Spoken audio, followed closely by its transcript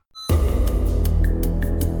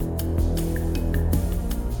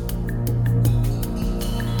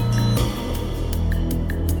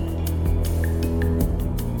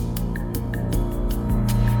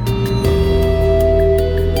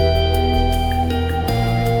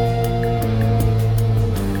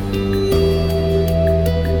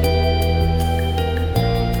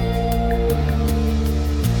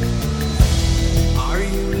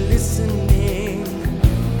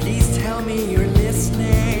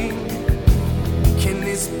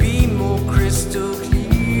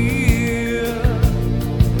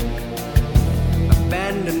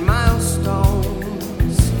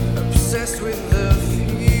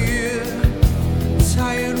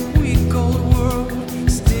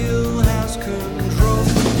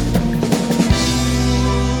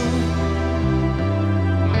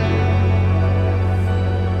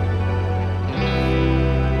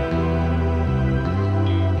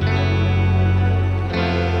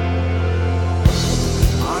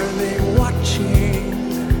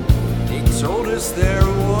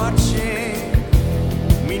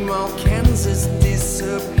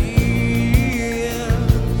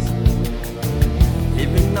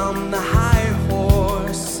on the high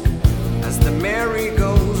horse as the merry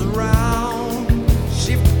goes round.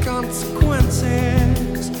 Shift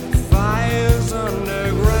consequences, fires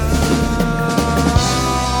underground.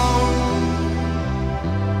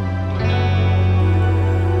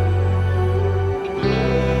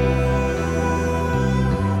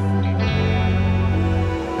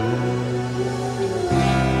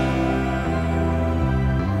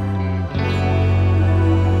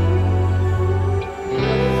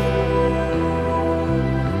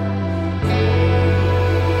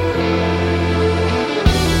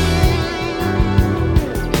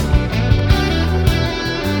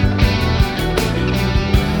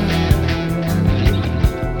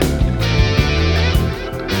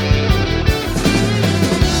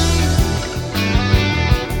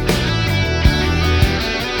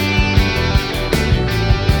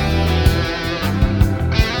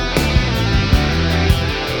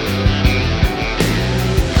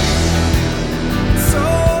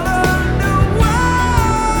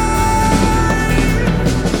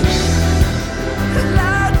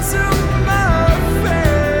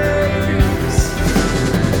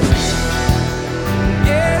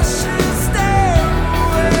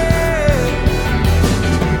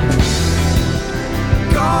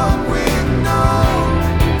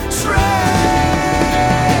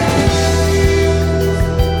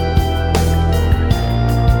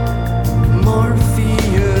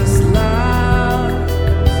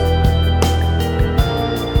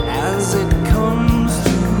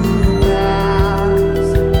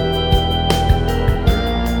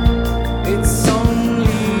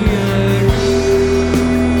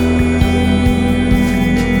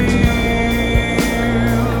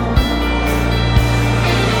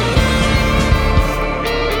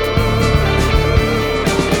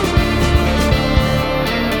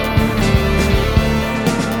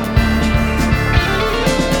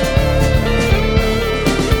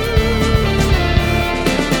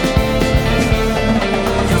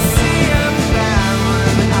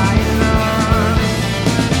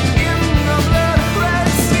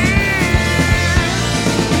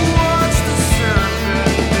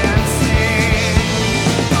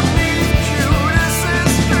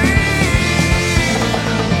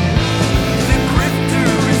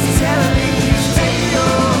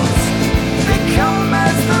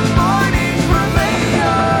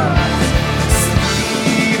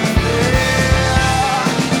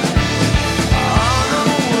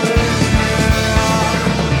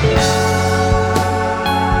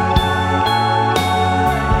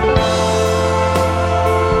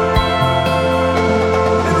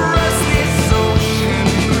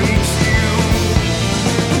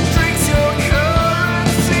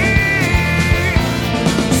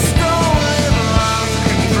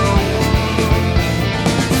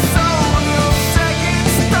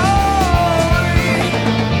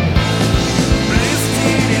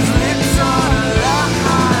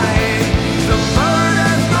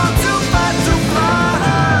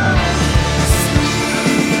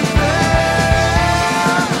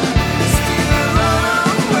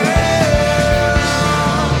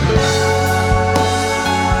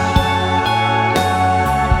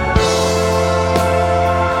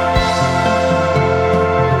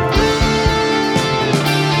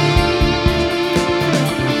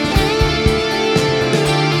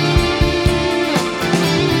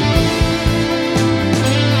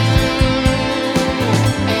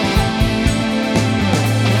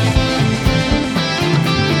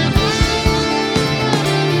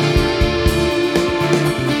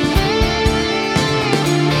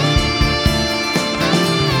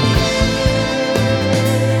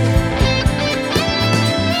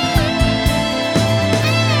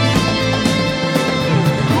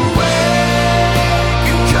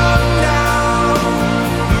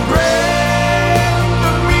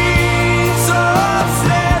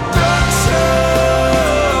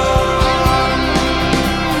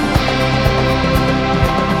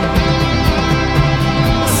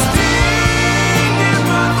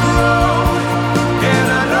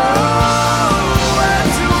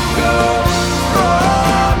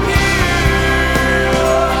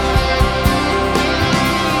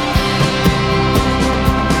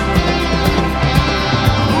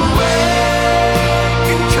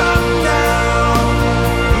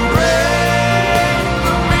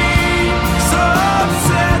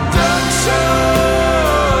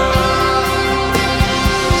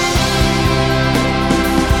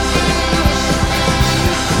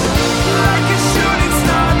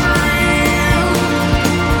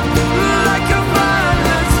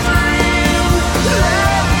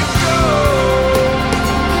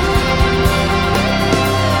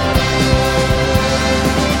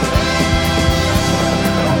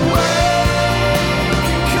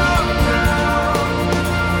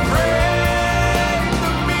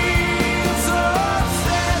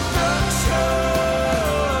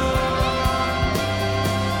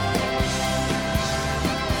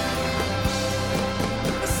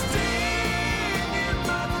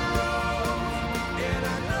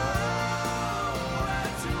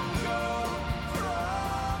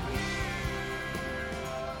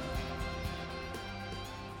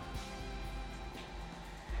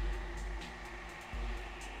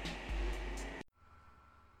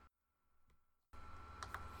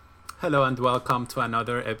 Hello and welcome to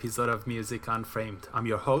another episode of Music Unframed. I'm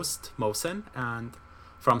your host, Mohsen, and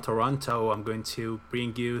from Toronto, I'm going to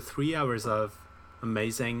bring you 3 hours of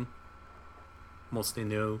amazing, mostly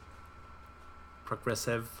new,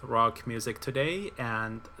 progressive rock music today.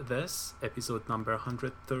 And this episode number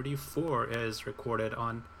 134 is recorded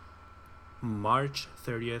on March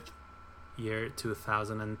 30th, year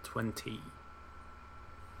 2020.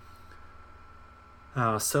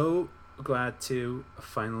 So glad to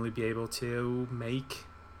finally be able to make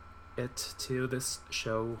it to this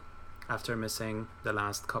show after missing the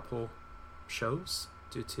last couple shows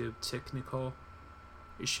due to technical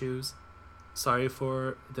issues. Sorry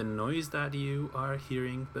for the noise that you are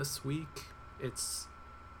hearing this week. It's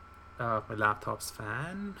my laptop's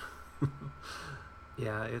fan.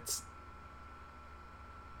 Yeah, it's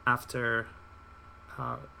after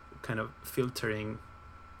kind of filtering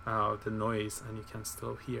the noise, and you can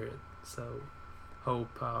still hear it. So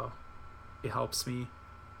hope it helps me,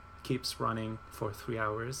 keeps running for 3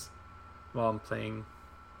 hours while I'm playing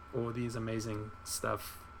all these amazing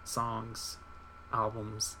stuff, songs,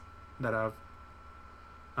 albums that I've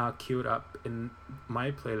queued up in my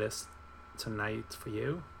playlist tonight for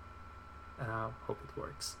you. Hope it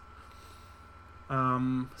works.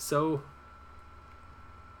 So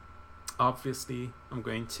obviously I'm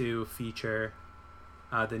going to feature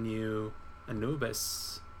the new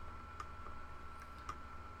Anubis.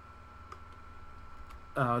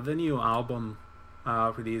 The new album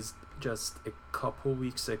released just a couple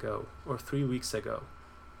weeks ago, or 3 weeks ago,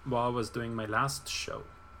 while I was doing my last show.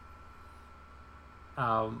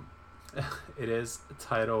 It is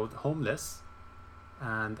titled Homeless,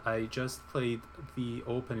 and I just played the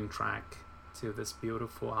opening track to this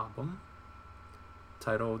beautiful album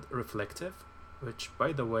titled Reflective, which,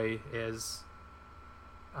 by the way, is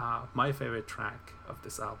my favorite track of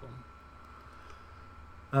this album.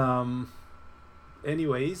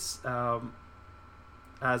 Anyways,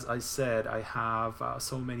 as I said, I have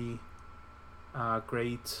so many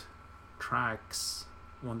great tracks,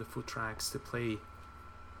 wonderful tracks to play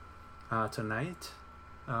tonight,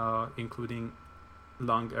 including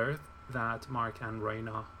Long Earth that Mark and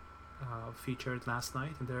Raina featured last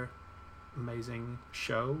night in their amazing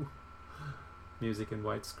show, Music in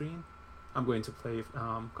Widescreen. I'm going to play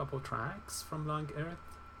a couple tracks from Long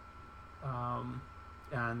Earth,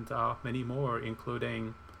 and many more,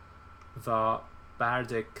 including the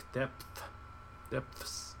Bardic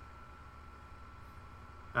Depths.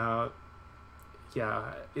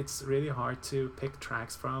 Yeah, it's really hard to pick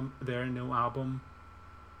tracks from their new album,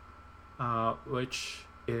 which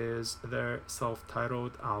is their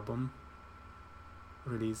self-titled album,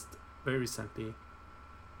 released very recently,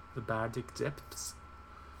 the Bardic Depths.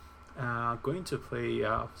 Going to play,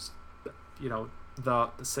 the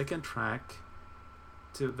second track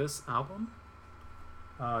to this album.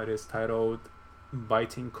 It is titled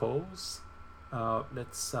Biting Coals.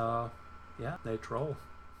 Let's let it roll.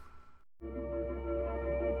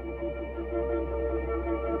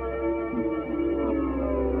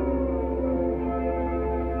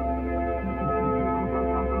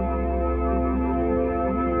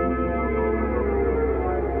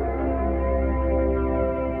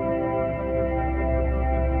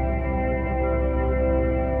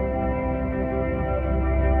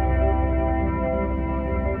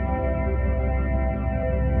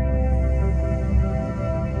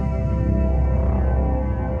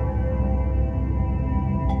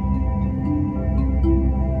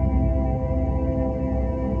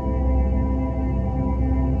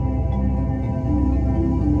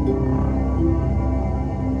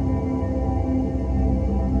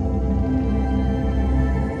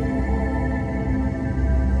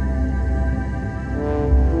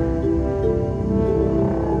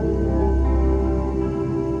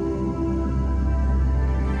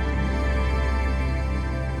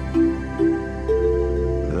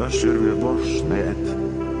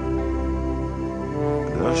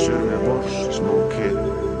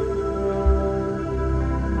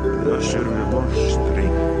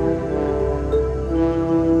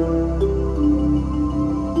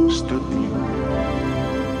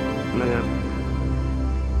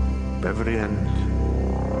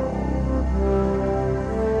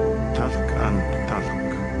 Talk,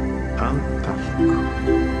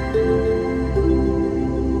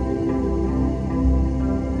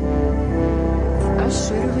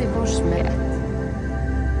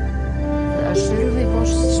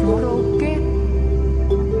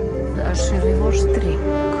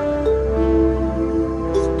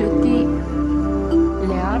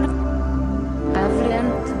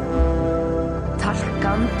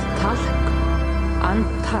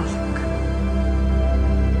 antalk.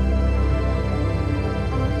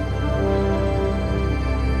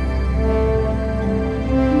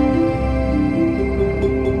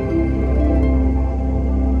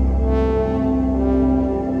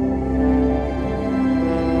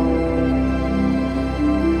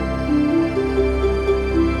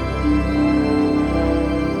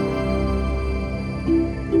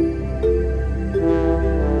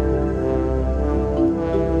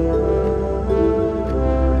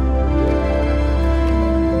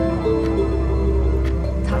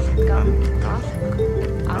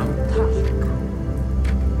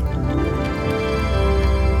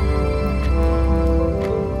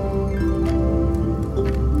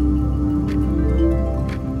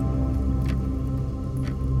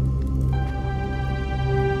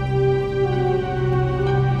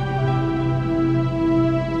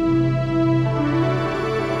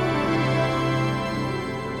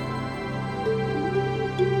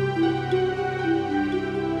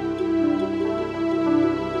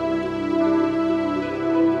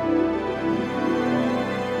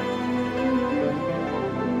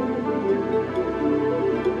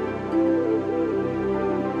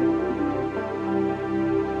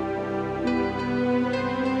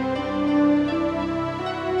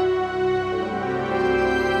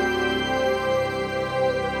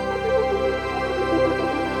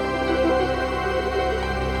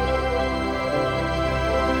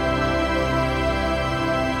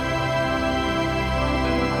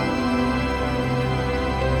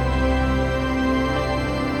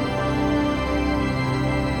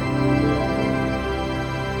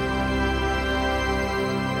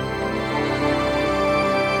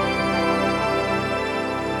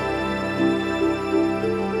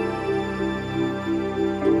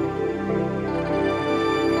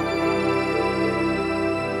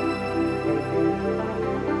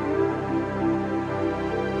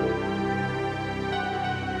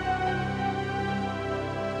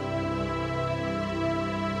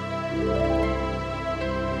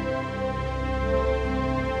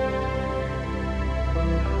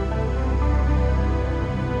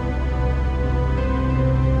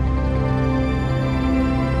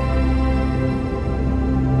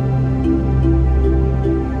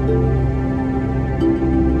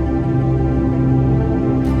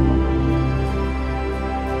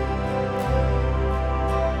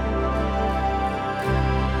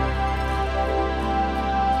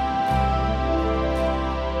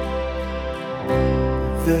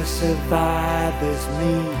 The survivors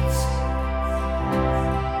meet.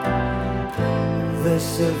 The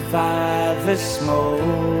survivors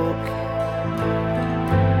smoke.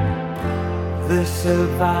 The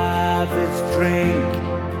survivors drink.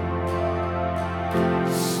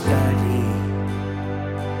 Study.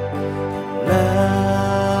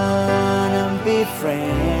 Learn and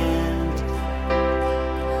befriend.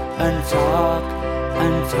 And talk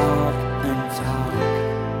and talk and talk.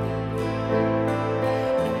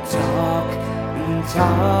 Talk and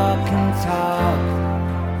talk and talk.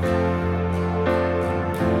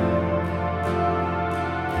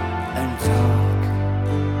 And talk.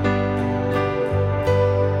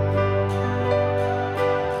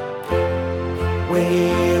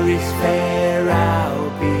 Where is fair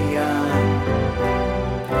out beyond?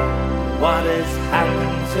 What has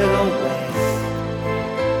happened to the West?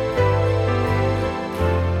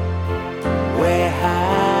 Where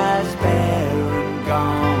has Baron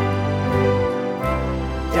gone?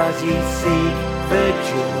 Does he seek the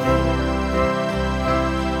jewel?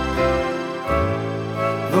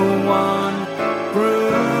 The one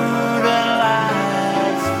brutalized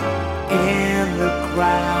in the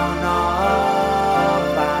crown of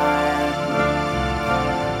iron.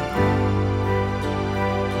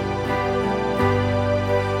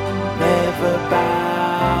 Never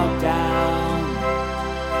bow down.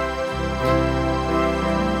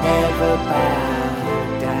 Never bow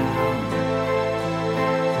down.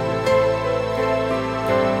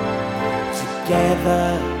 Together,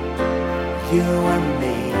 you and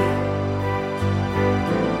me,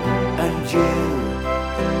 and you.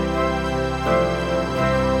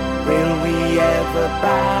 Will we ever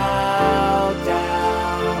bow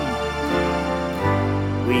down?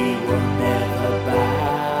 We will never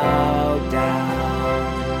bow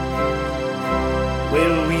down.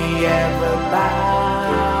 Will we ever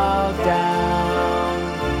bow down?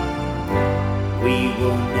 We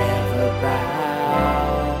will never bow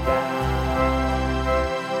down.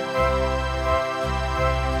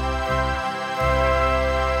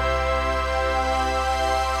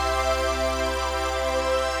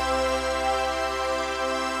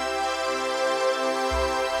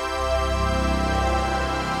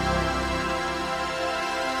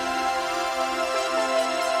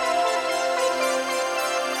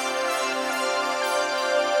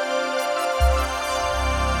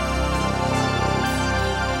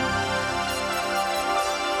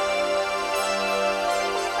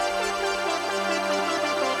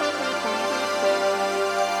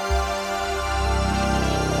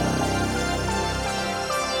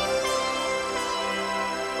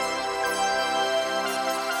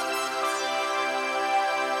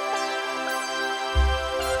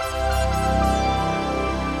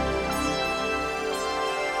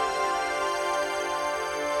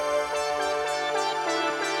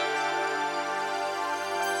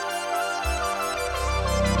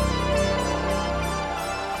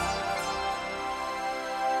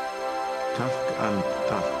 Tusk and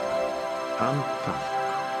tusk and tusk.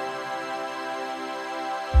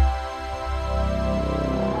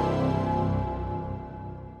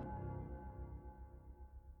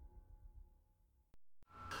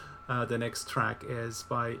 The next track is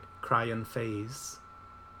by Cryon Phase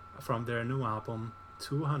from their new album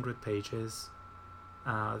 200 Pages.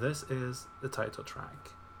 This is the title track.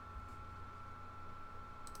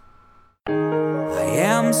 I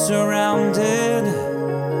am surrounded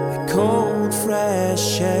by cold,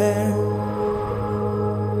 fresh air.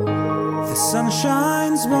 The sun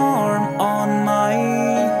shines warm on my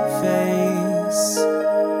face.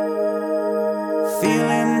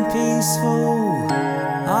 Feeling peaceful,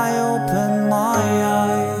 I open my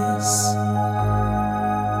eyes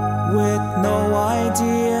with no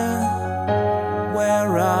idea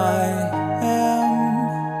where I am,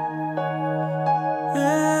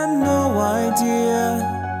 and no idea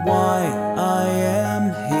why I am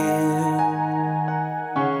here.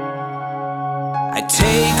 I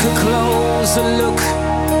take a closer look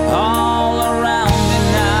all around me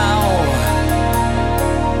now.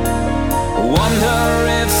 Wonder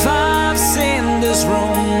if I've seen this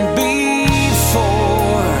room before.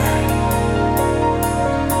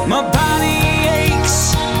 My body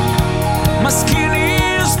aches, my skin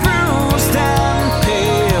is bruised and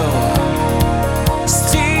pale.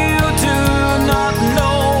 Still do not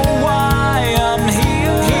know why I'm here.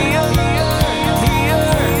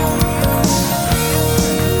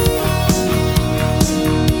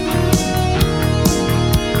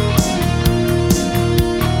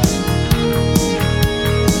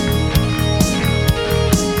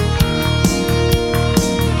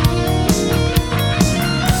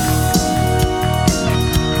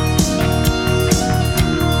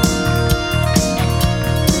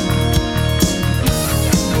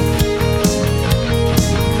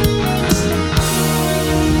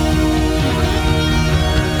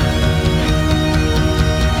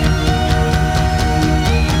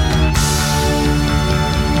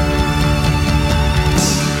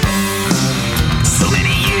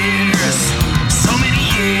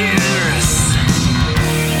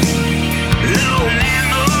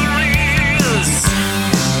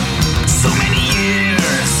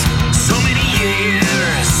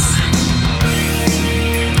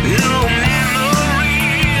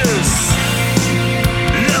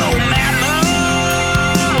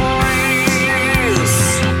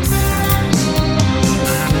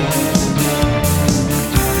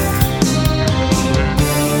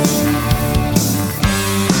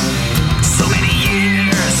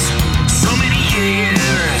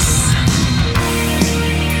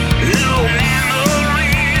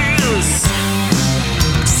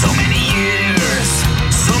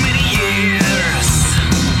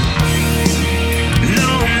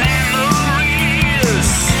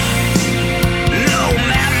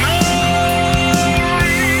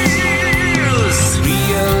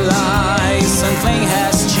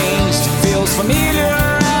 familiar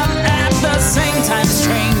and at the same time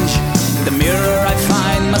strange. In the mirror I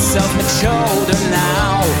find myself much older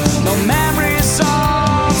now. No memories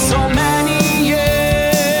of so many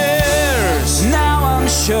years. Now I'm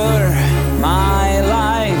sure my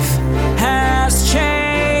life has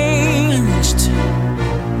changed.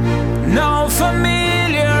 No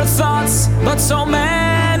familiar thoughts, but so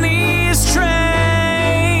many strange.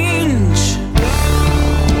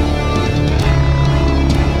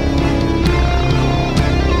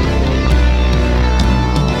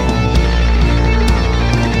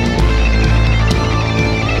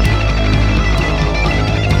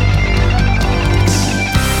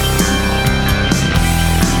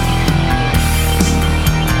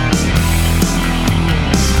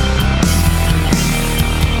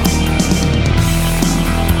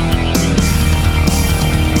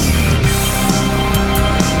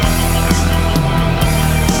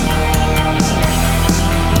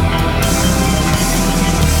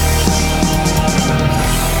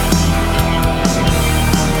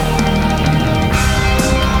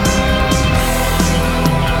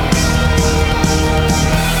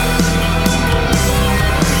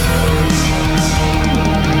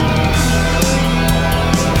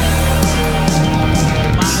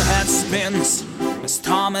 My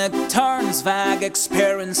stomach turns, vague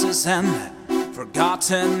experiences and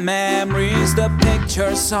forgotten memories. The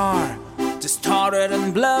pictures are distorted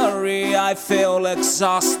and blurry. I feel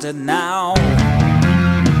exhausted now.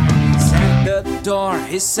 He's at the door,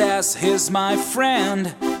 he says he's my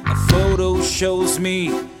friend. A photo shows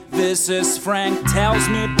me this is Frank. Tells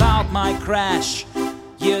me about my crash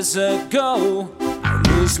years ago. I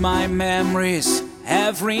lose my memories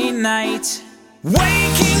every night.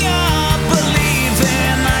 Waking up,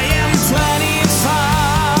 believing I am 25.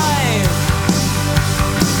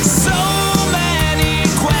 So many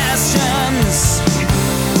questions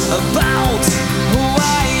about who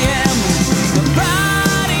I am. My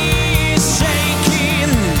body is shaking,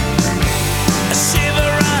 a shiver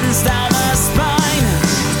runs down my spine.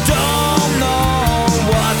 Don't know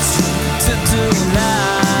what to do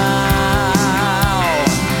now.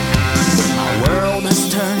 Our world has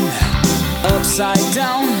turned upside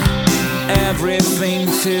down. Everything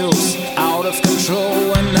feels out of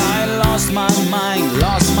control, and I lost my mind,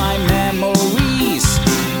 lost my memories.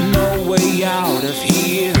 No way out of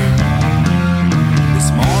here.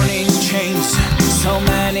 This morning changed so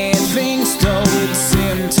many things, though it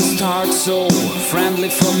seemed to start so friendly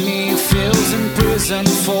for me. Feels in prison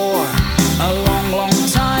for a long, long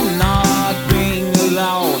time, not being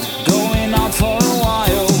allowed, going out for a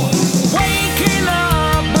while. Waking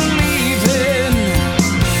up, believing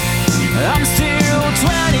I'm still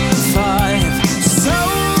 25. So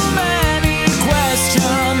many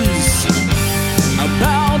questions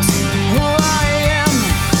about who I am.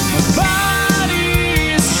 My body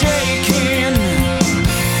is shaking,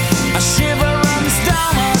 a shiver runs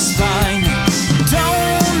down my spine.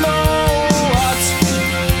 Don't know what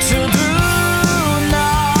to do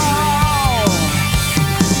now.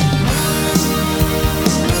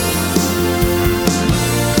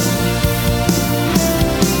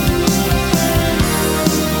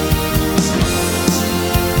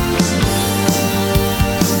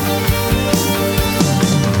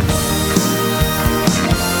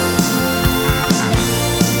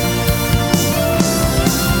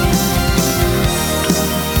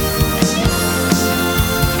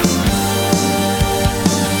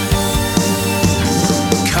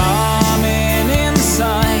 Coming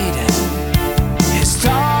inside, he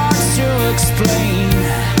starts to explain.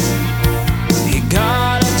 He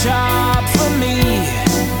got a job for me,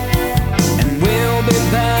 and we'll be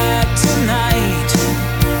back tonight.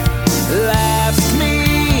 Left me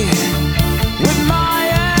with my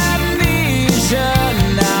amnesia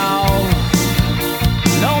now.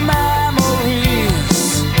 No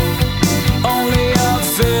memories, only a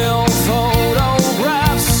few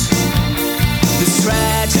photographs. This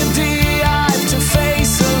tragedy I have to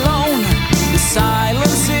face alone. The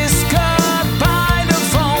silence is cut by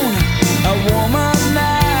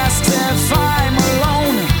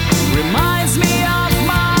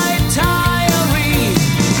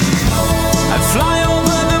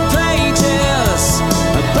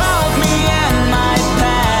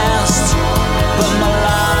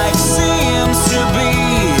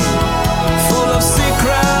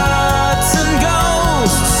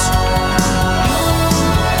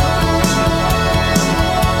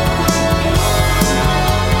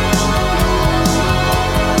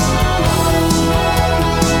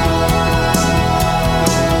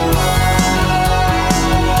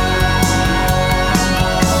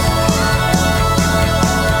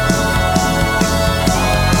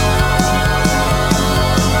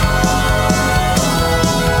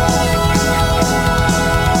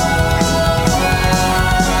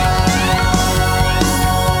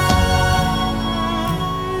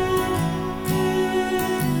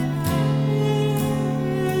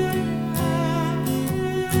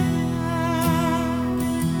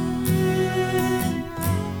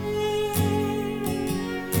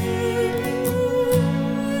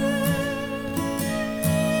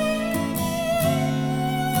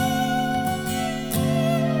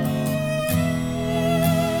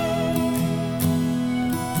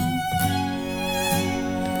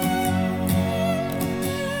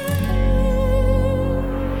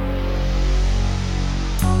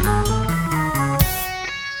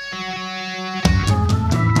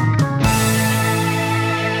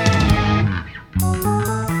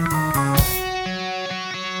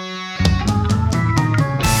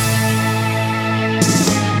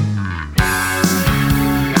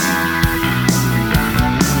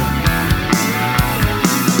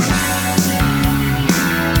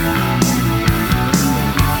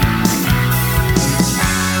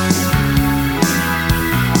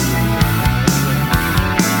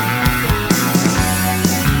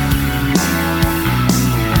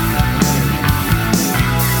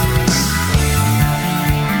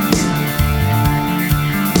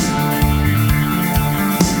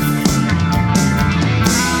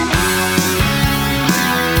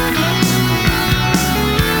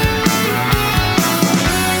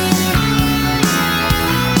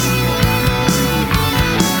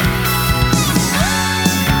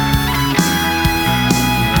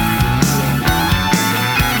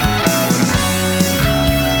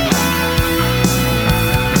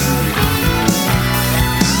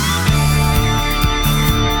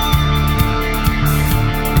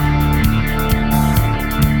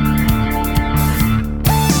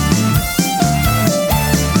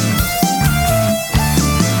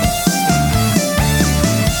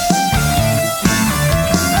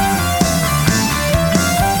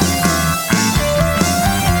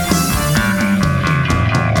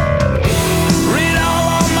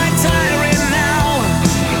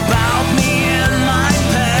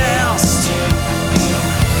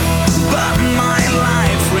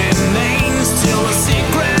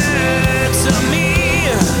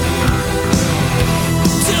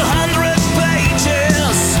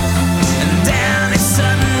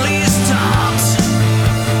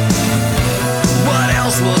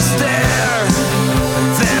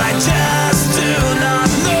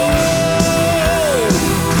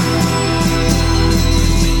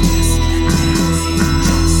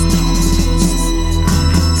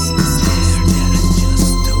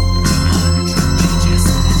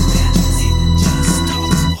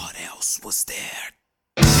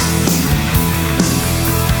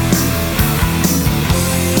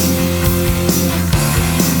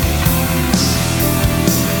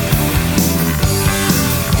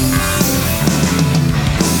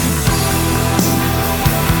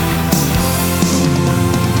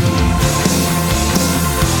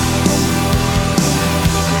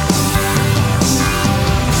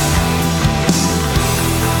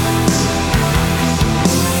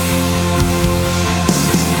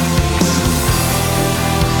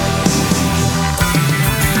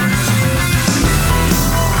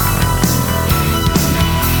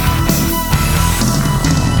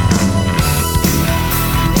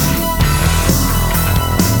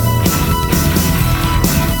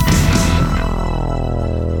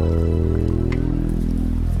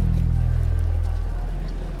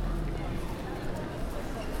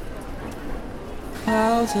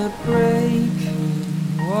clouds that break,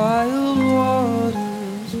 wild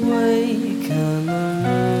waters wake, and the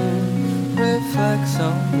moon reflects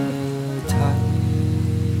on the tide.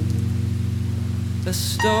 The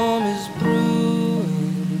storm is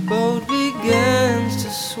brewing, boat begins to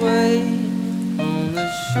sway on the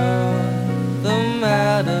shore. The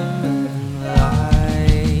madam lie.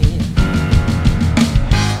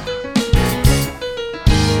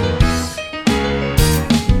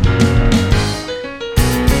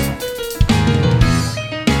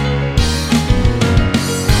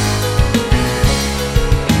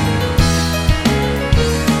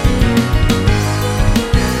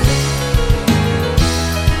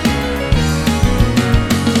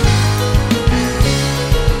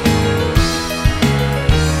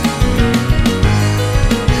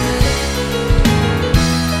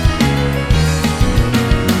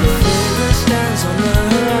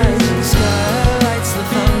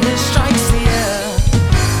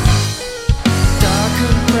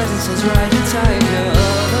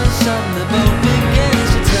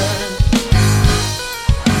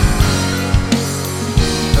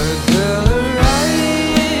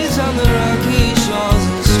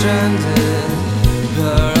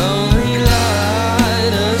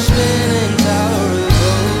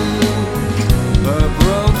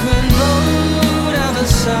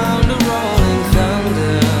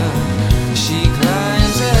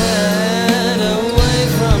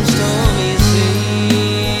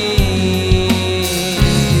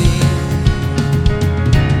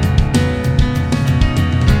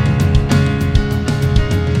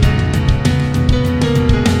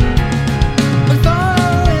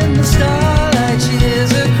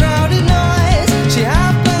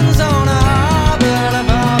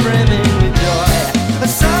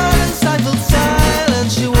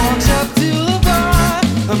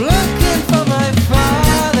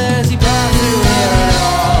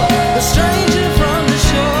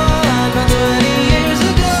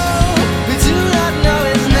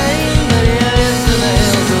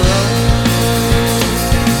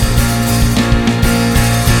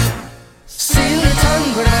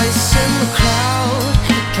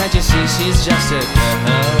 She's just a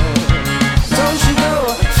girl. Don't you go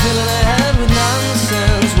filling her head with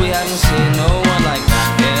nonsense. We haven't seen no one like that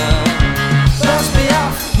here. Must be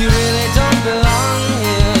off, you really don't belong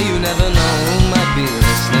here. You never know who might be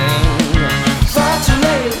listening. Far too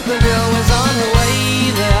late, the girl was on her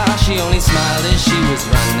way there. She only smiled as she was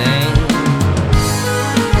running.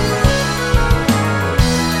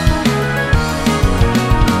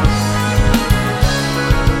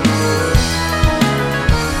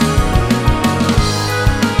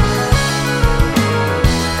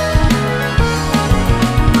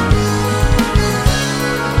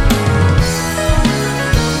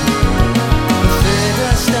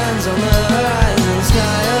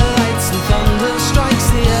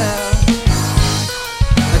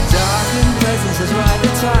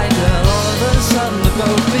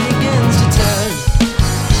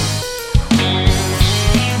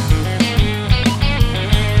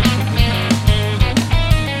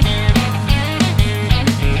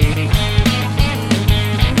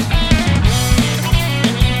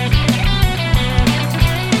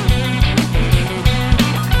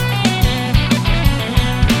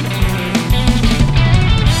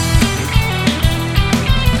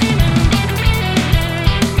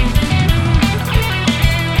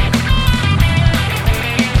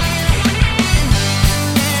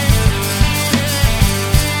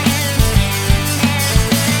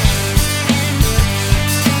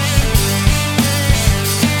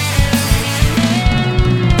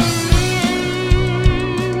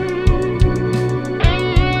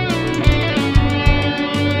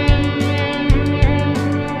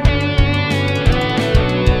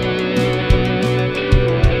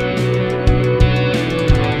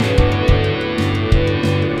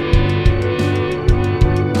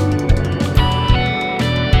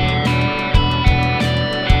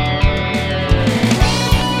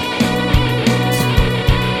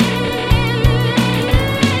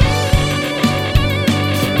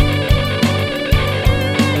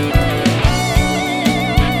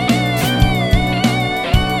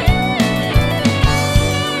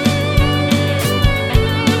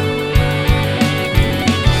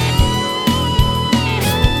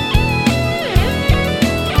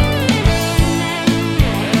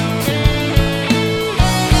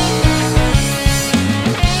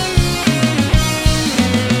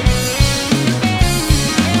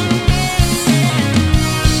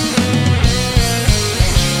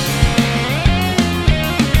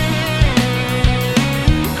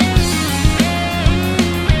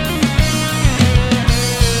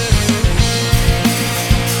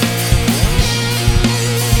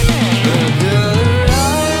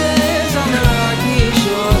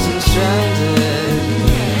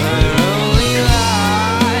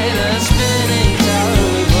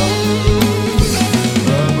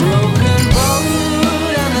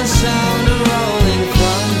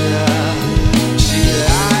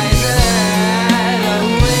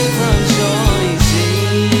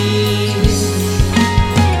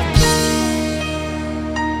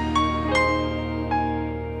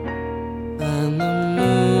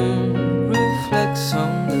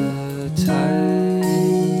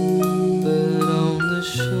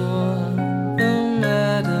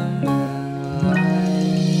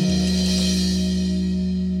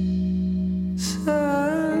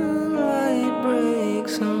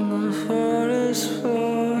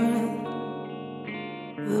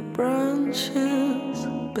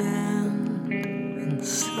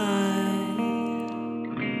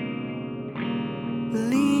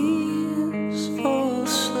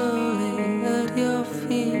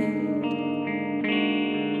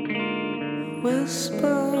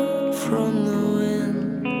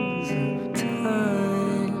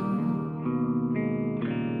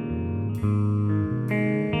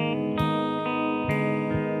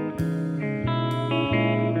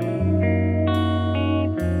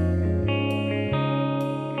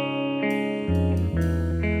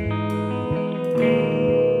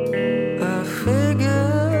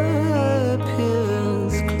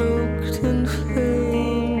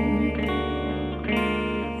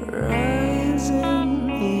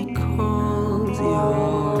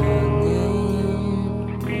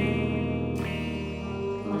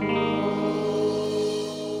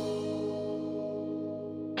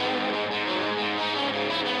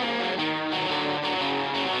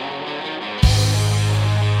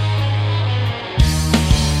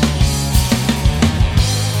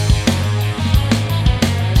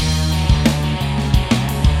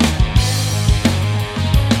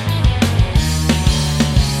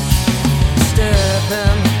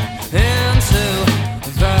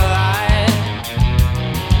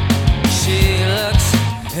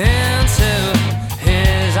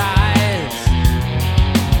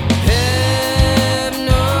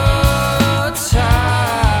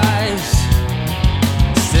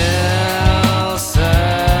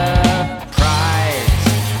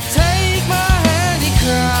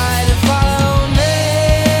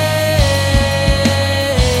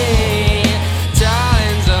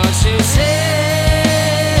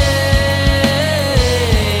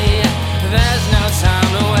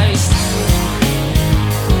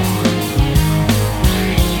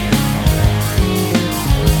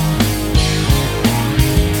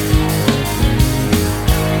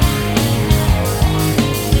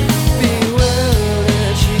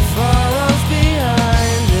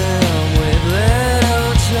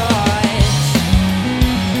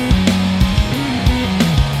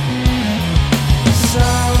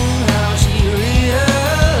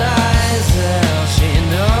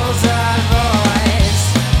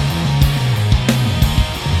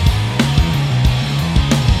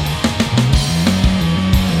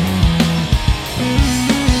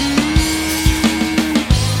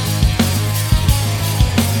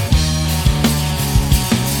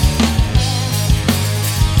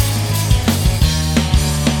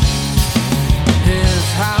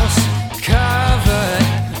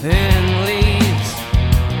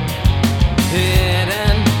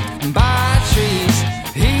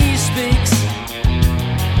 speaks.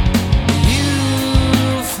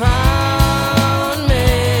 You found me.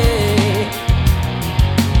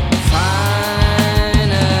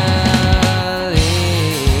 Finally,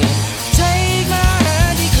 take my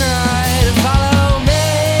hand, he cried, and follow me.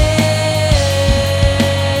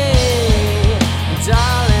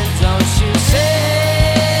 Darling, don't you say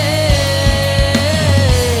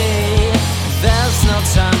there's no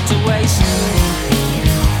time to waste.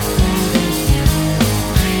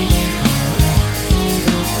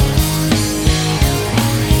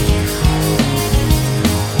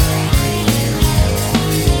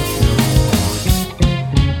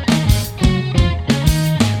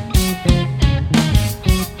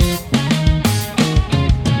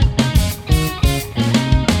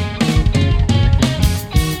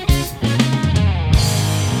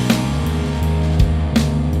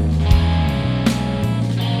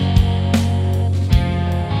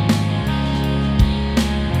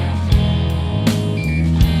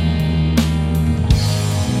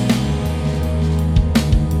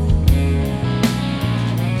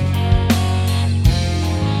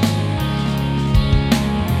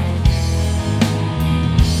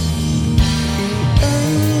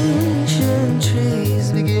 Ancient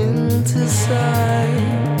trees begin to sigh.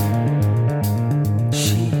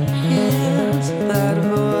 She hears that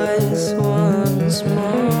voice once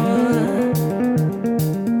more.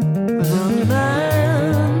 The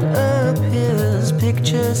man appears,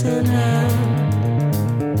 pictures in hand.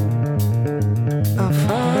 A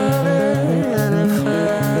father and a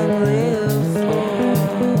family of four.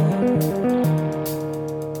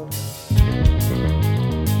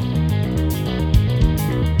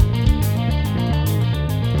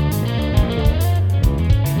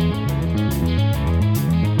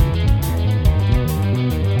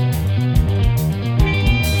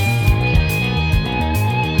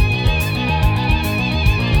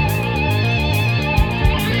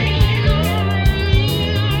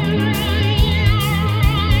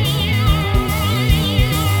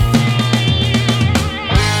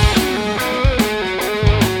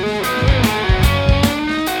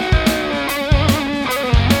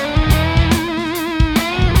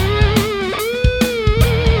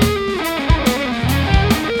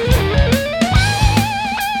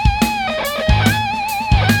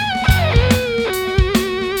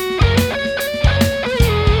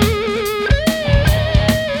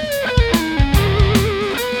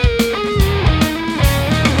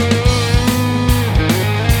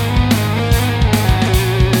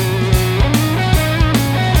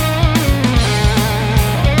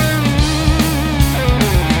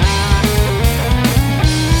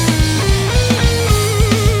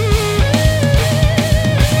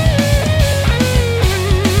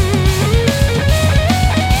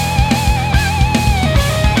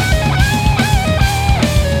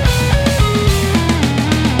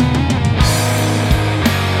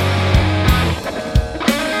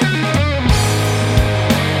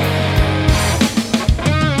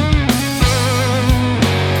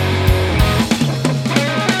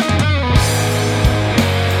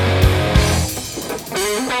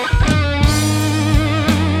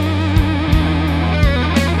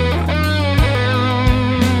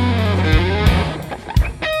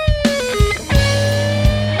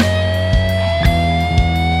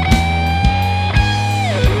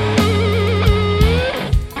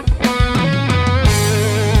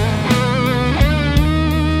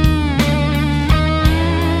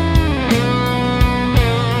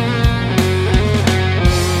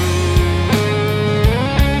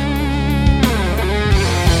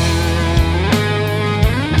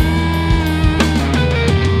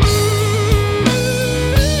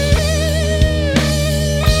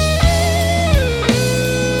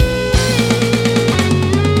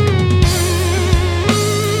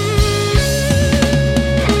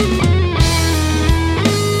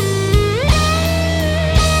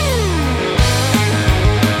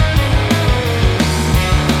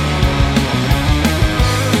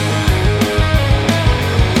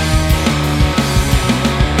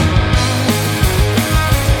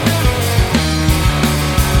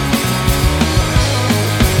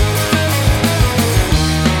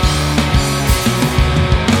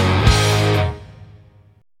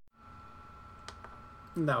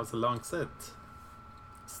 That was a long set.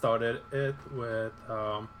 Started it with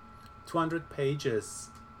 200 pages,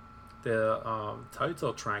 the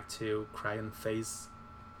title track to Cry and Face,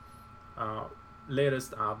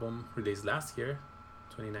 latest album released last year,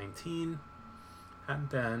 2019, and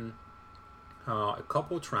then a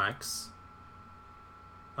couple tracks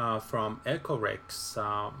from Echo Rick's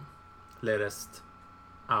latest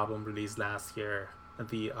album released last year,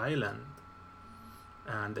 The Island.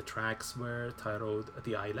 and the tracks were titled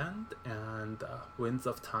The Island and Winds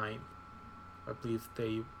of Time. I believe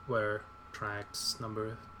they were tracks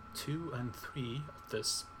number 2 and 3 of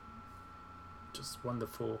this just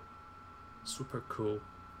wonderful, super cool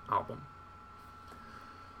album.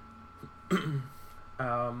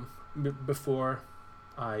 Before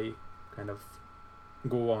I kind of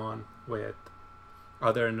go on with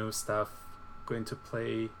other new stuff, going to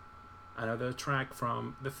play another track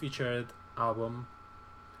from the featured album,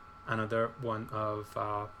 another one of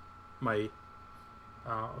my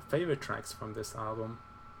favorite tracks from this album,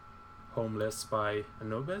 Homeless by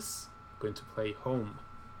Anubis. Going to play Home.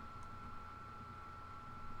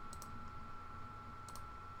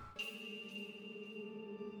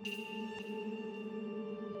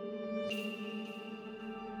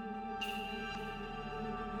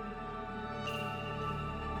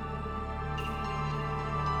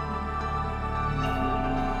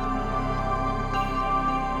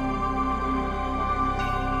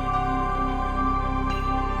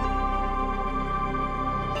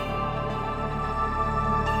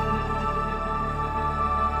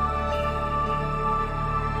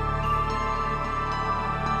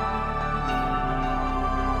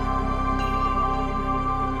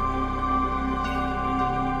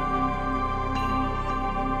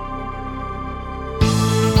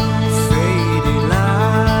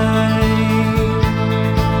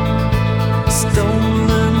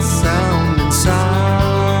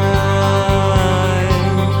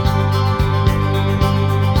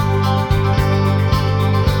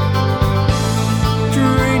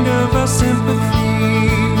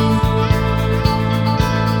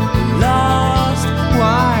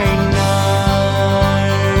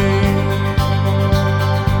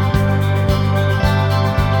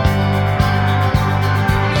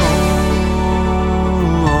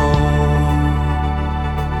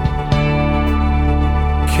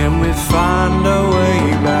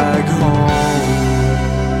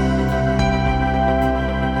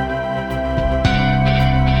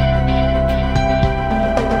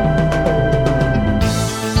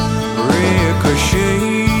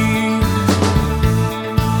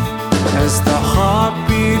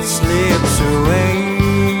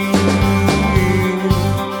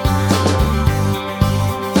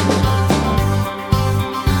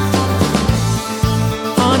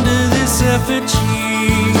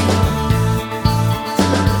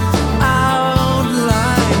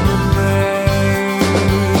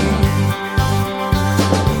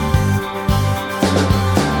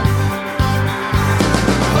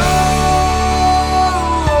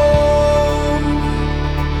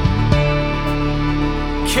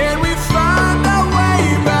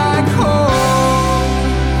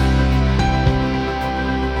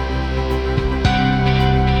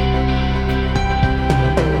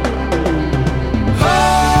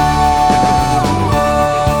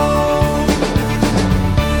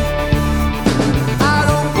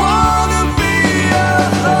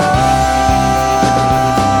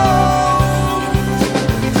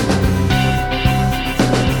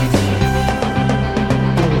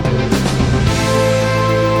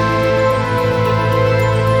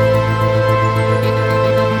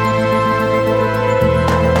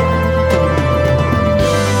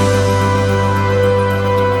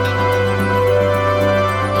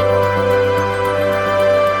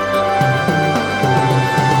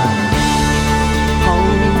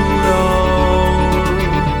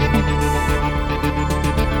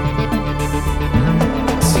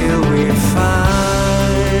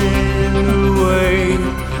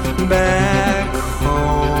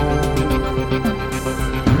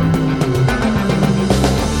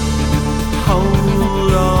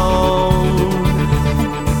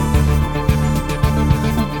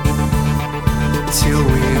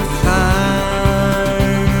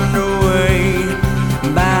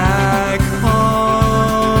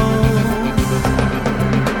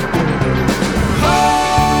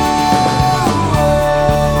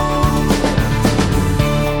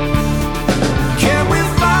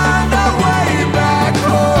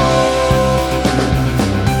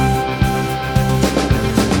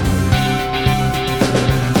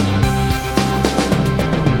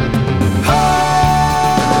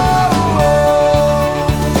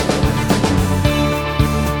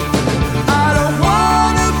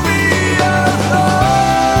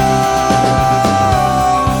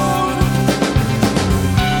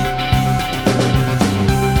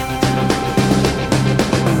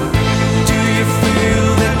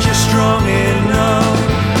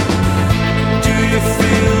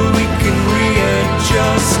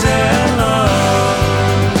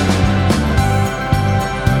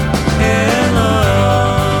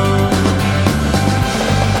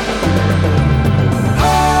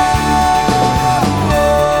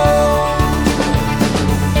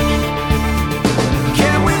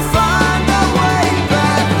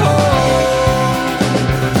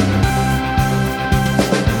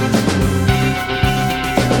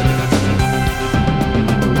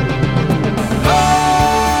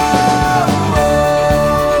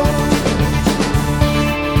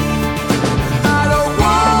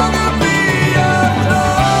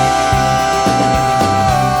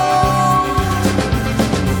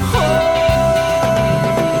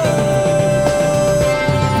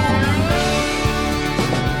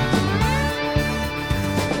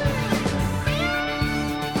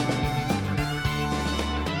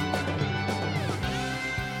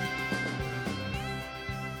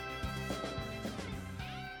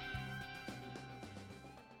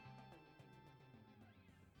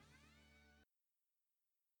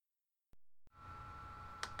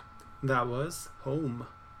 That was Home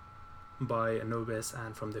by Anubis,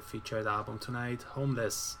 and from the featured album tonight,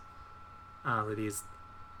 Homeless, released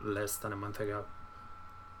less than a month ago.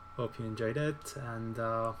 Hope you enjoyed it, and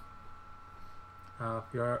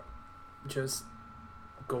you're just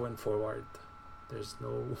going forward. There's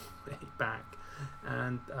no way back,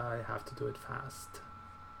 and I have to do it fast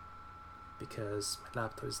because my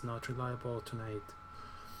laptop is not reliable tonight.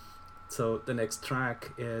 So the next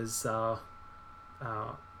track is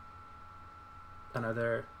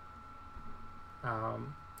another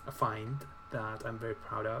a find that I'm very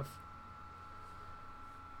proud of.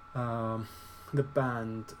 The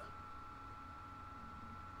band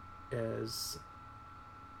is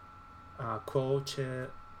Croce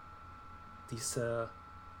di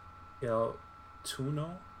il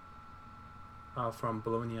Tuno, from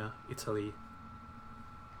Bologna, Italy.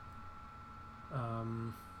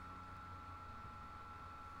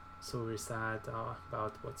 So we're sad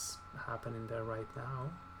about what's happening there right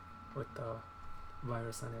now with the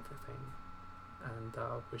virus and everything, and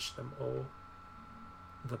wish them all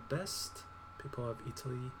the best, people of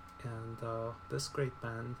Italy, and this great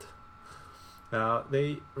band.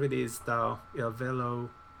 They released Il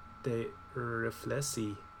Velo dei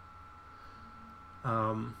Riflessi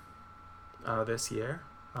this year,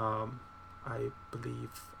 I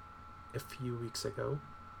believe a few weeks ago,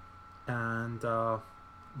 and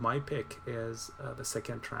my pick is the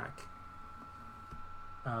second track,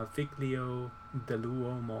 Figlio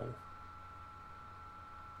dell'uomo,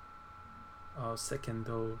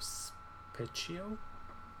 Secondo Specchio.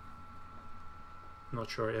 Not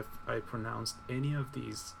sure if I pronounced any of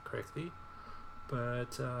these correctly,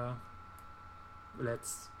 but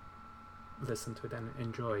let's listen to it and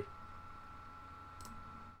enjoy.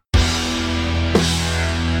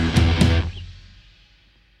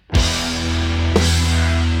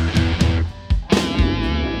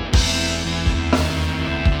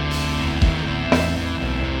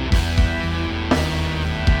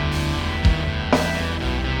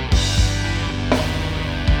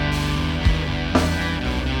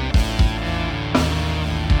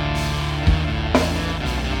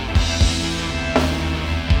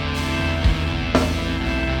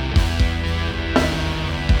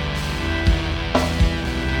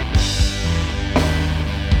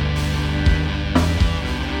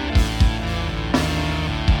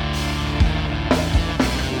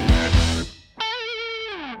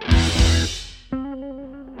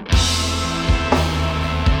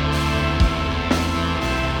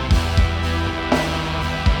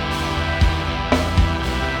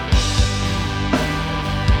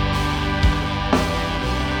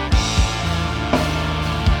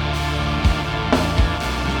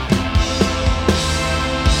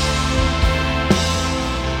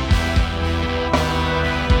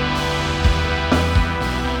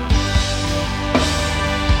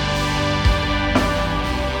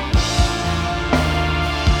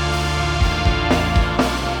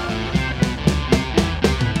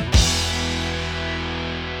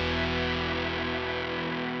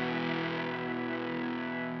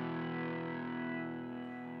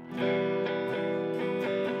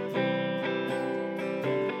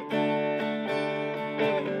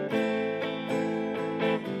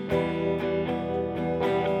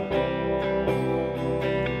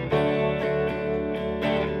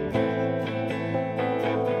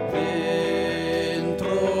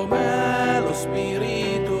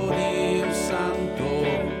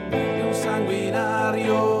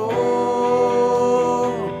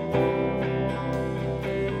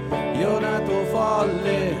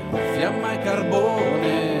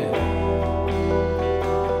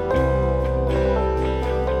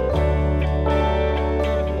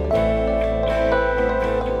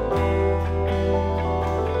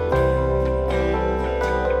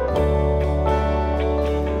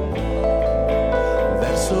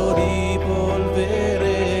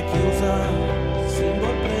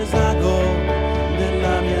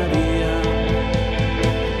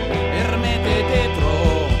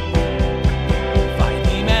 Fai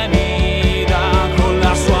di me miracolo.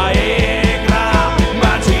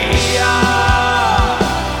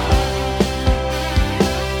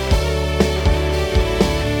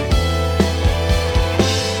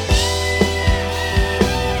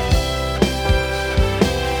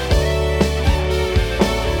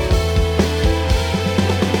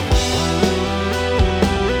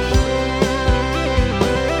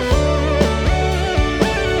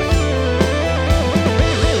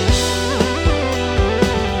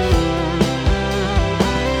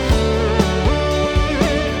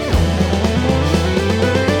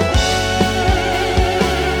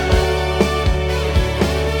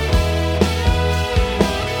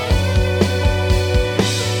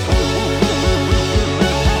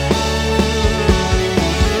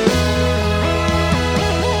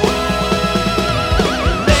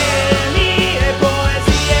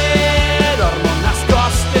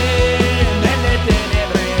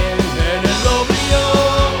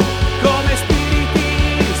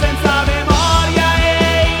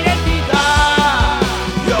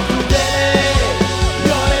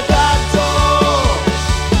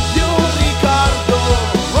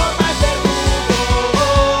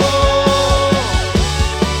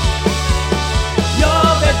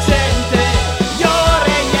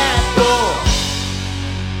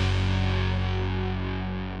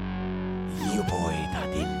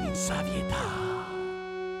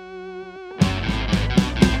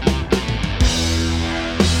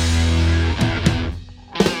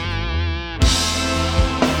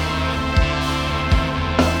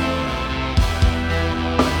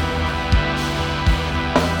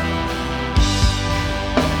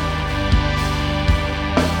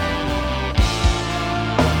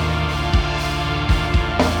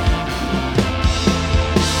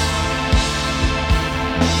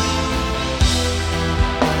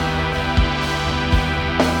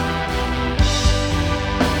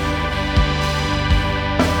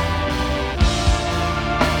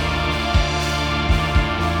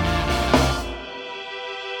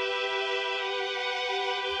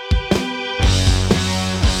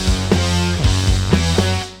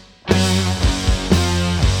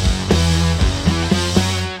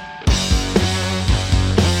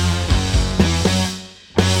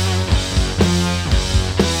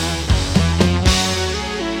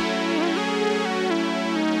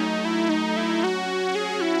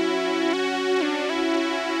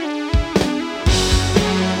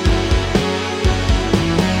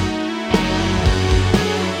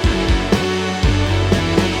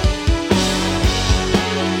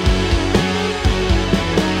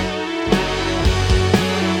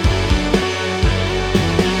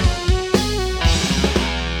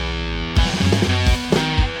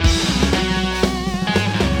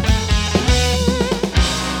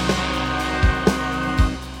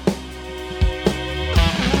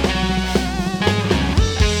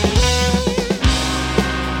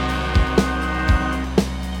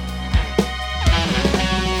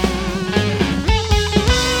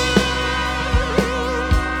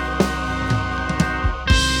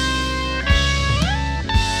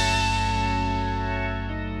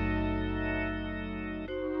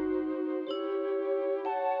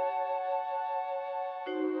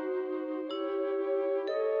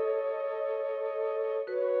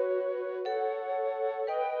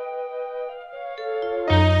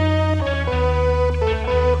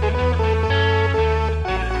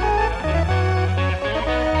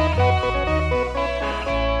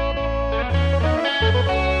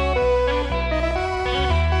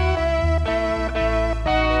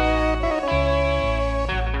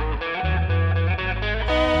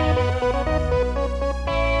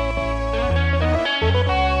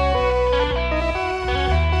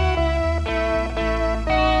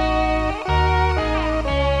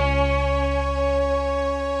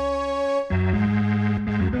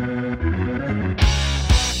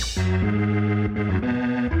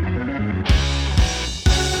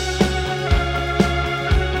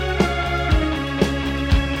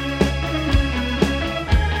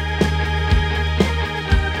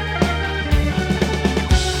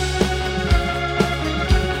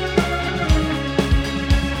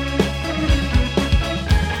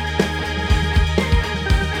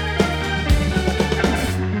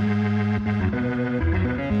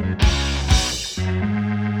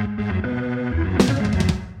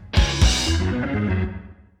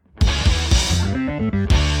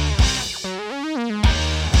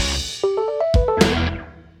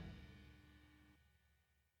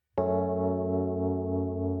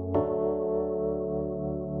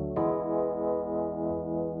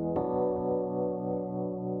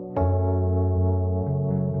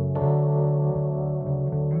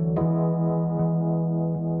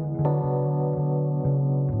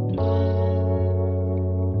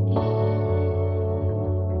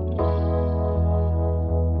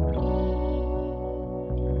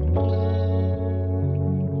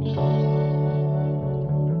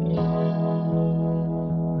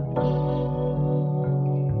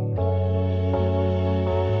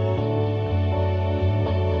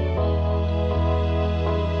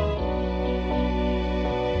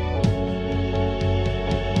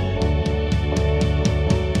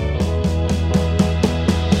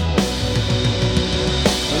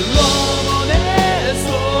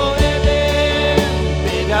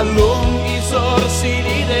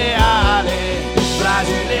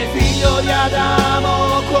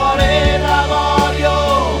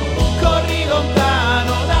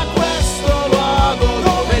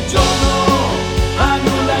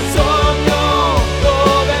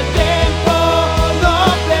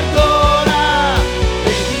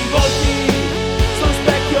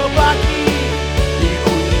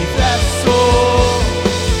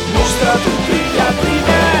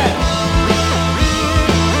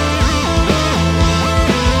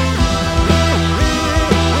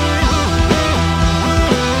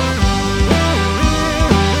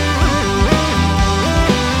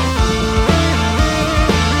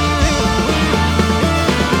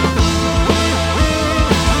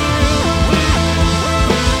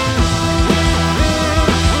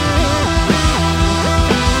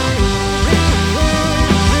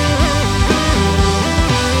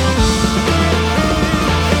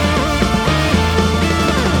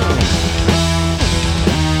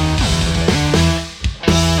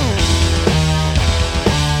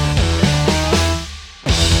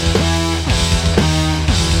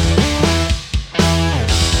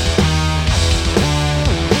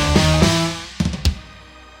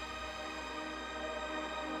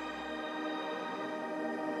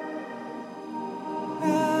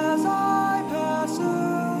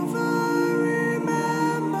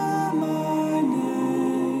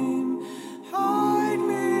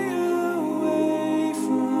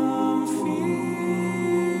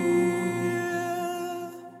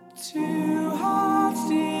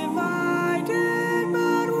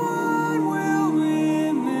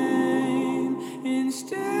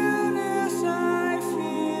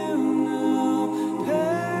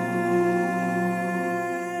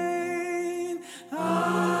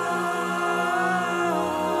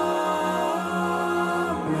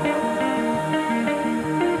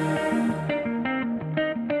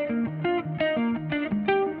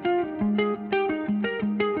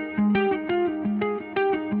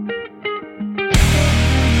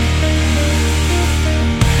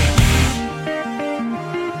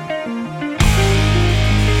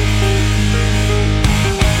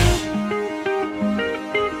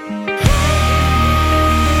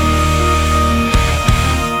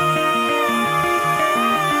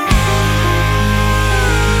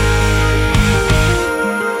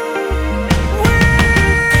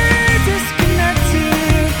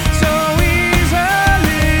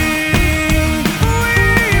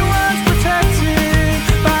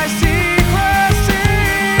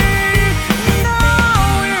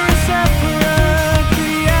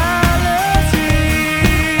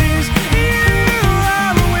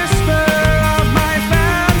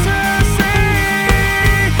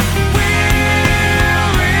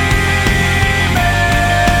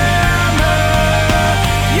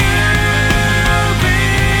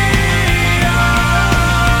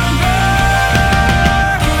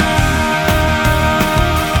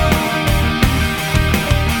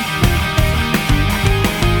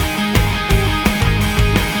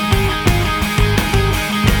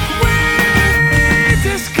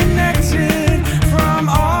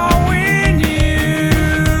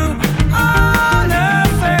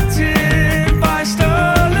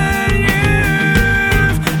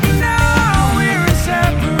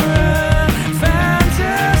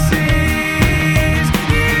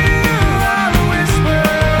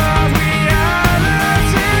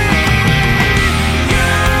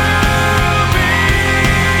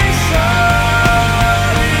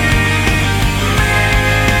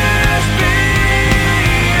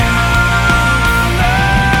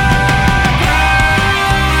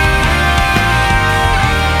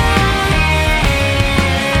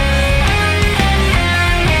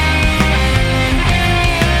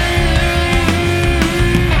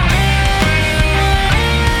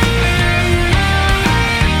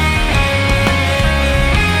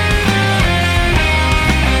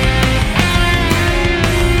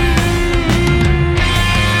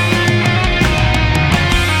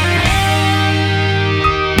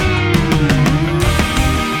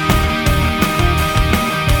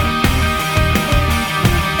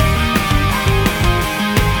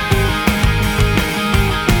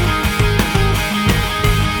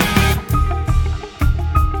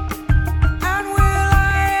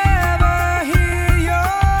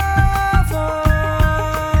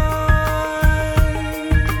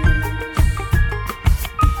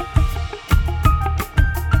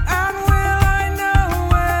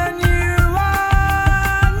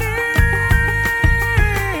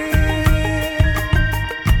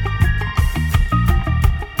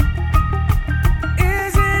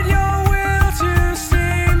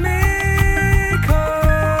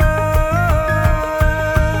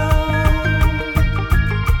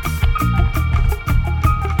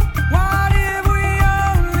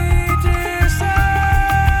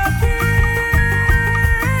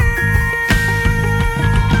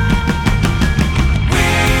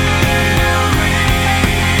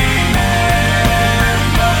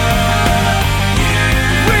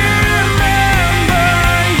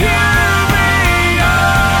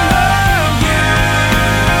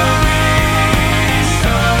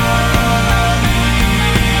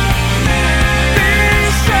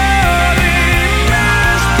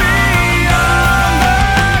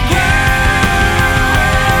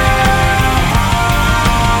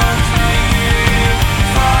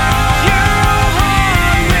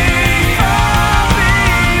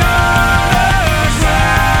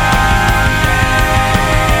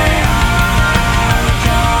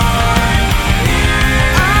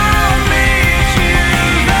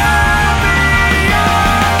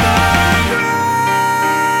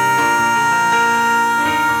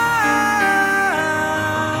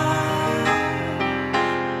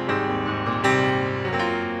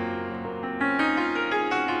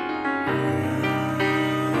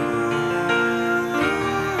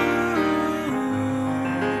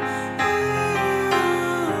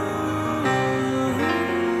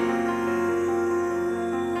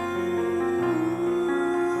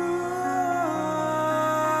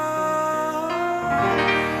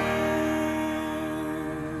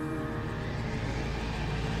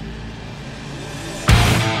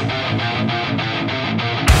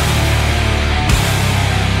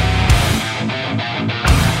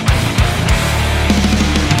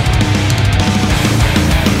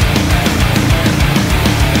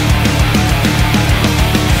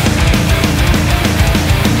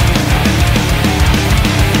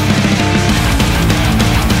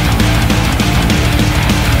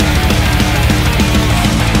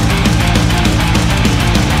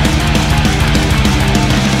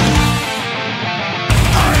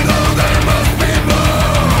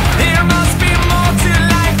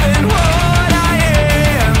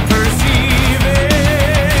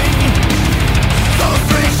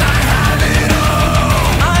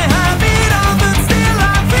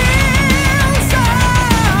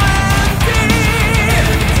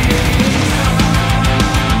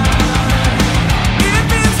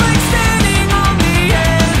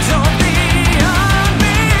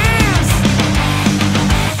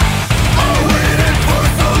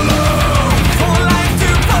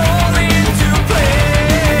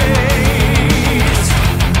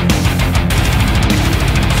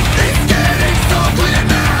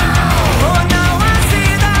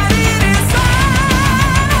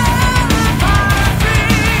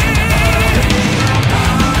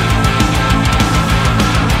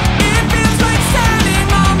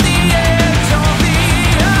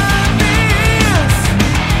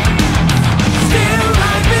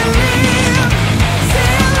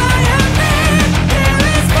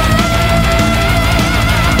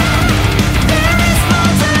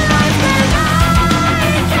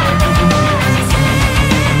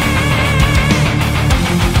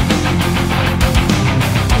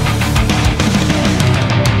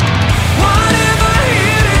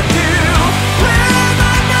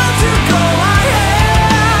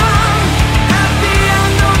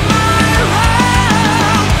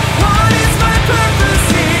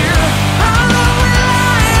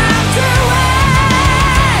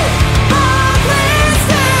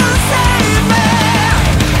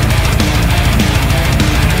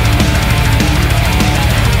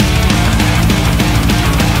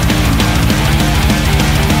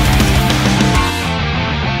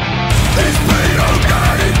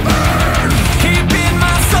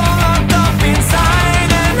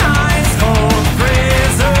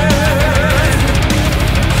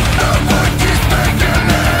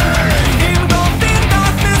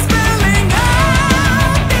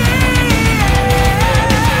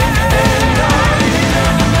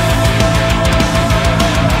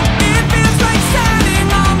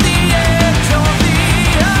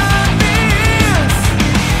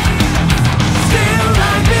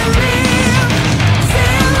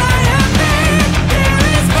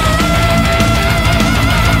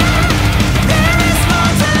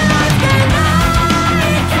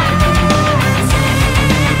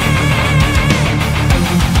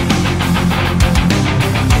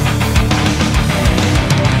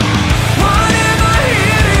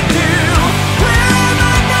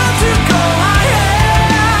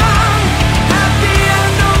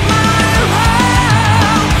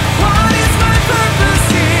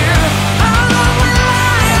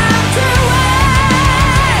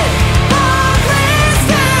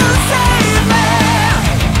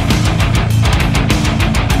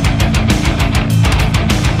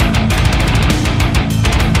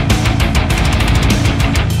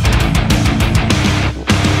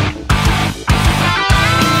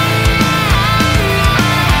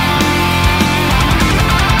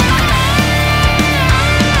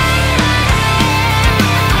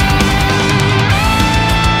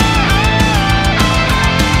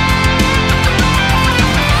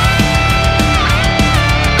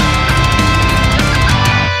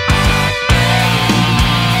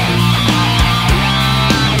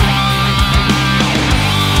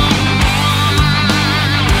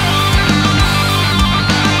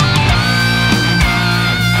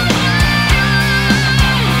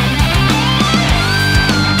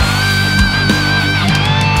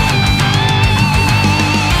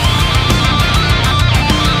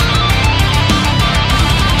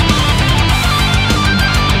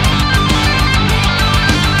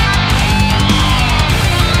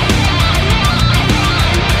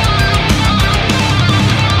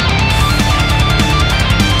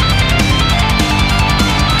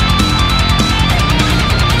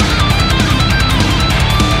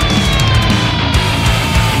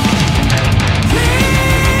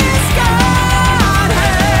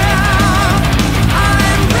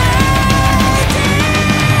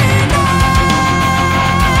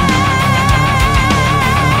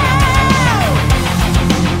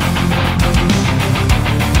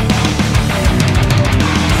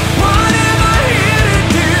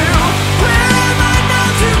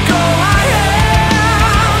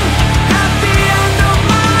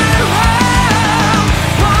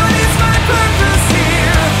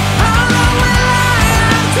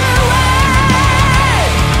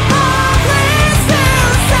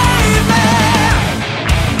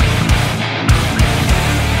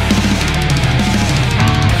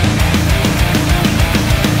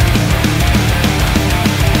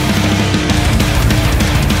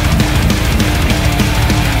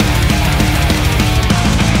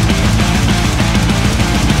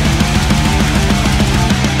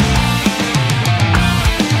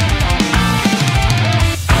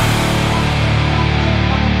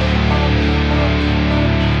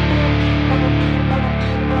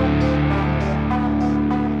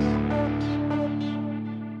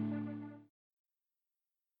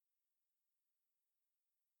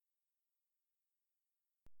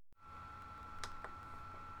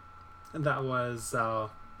 And that was the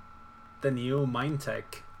new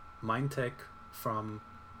Mindtech from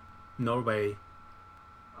Norway.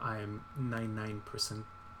 I'm 99%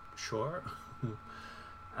 sure.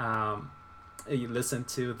 You listen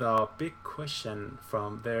to the Big Question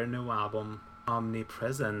from their new album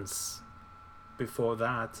Omnipresence. Before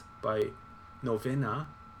that, by Novena,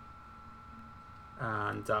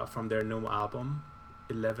 and from their new album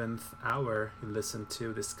 11th Hour, you listen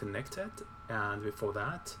to Disconnected, and before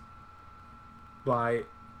that, by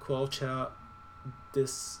Qualcha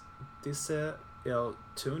Dice Il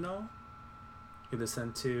Tuno, you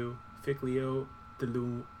listen to Figlio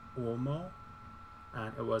dell'Uomo,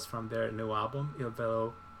 and it was from their new album Il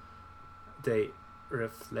Velo dei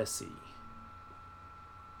Riflessi.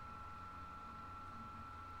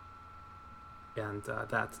 And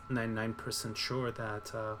that 99% sure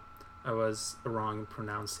that I was wrong in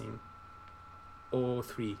pronouncing all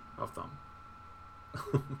three of them.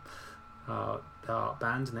 The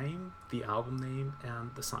band name, the album name,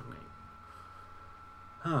 and the song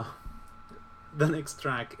name. The next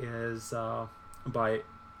track is by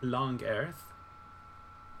Long Earth.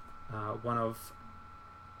 One of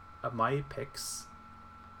my picks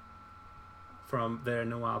from their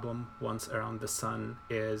new album Once Around the Sun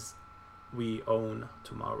is We Own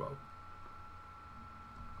Tomorrow.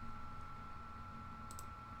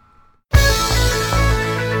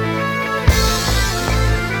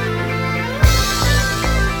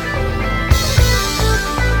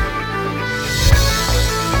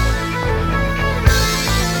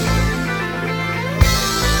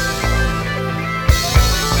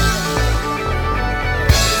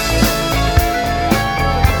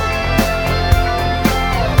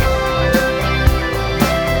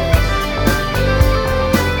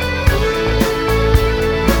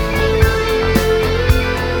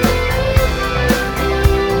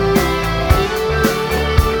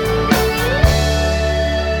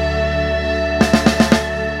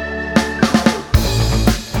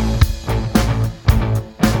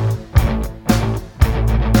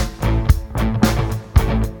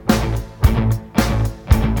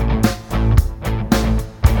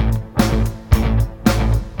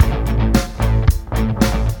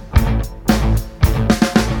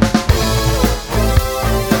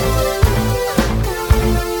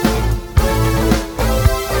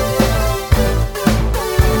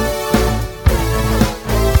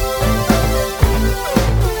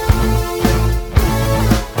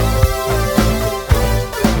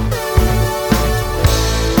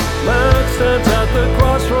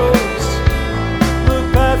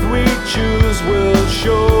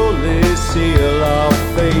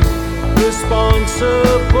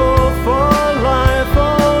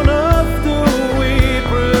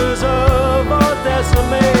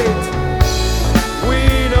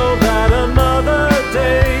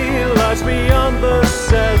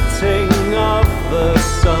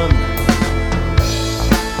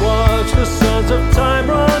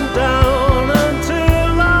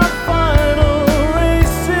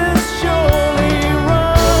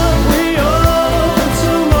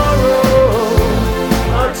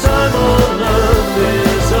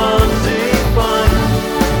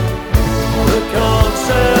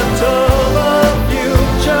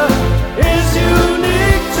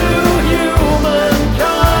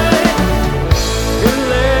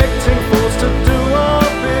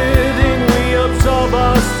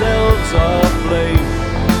 Ourselves are blame.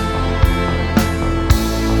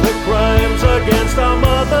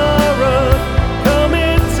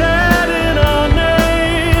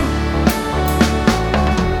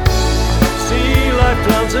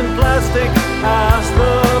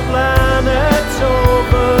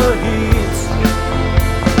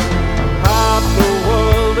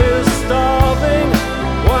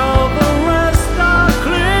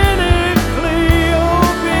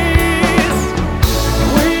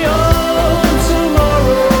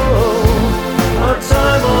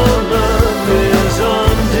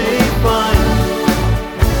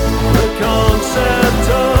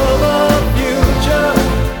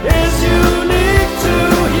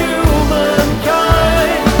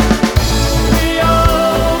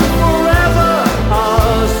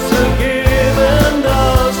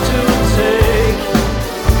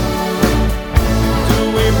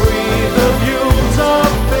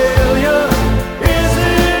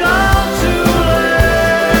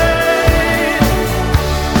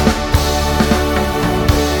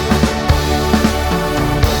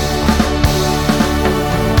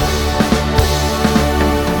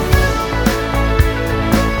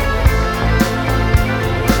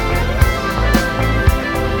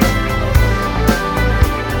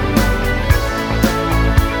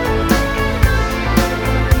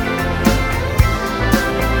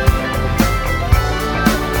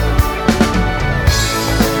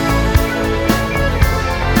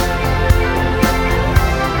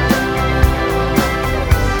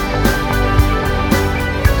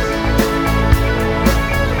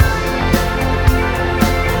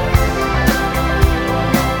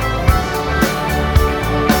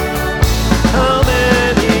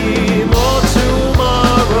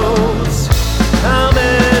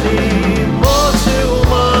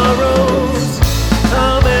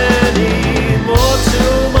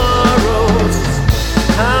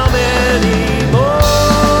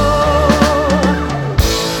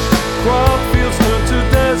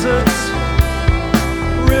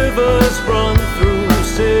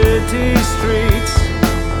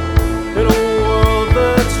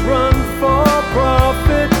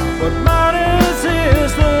 profit. What matters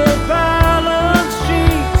is the balance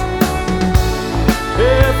sheet.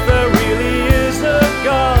 If there really is a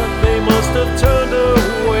God, they must have turned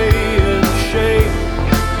away in shame.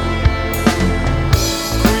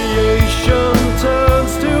 Creation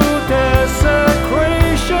turns to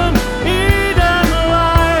desecration. Eden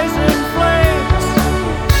lies in flames.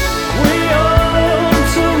 We own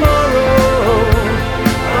tomorrow.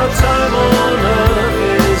 Our time on earth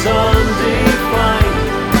is undefined.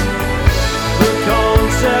 The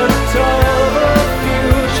concept of a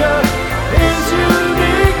future is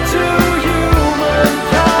unique to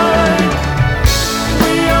humankind.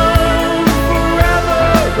 We own forever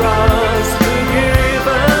ours to give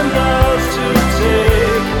and ours to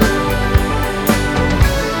take.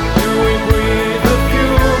 Do we breathe the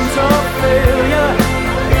fumes of failure?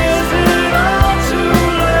 Is it all too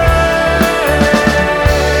late?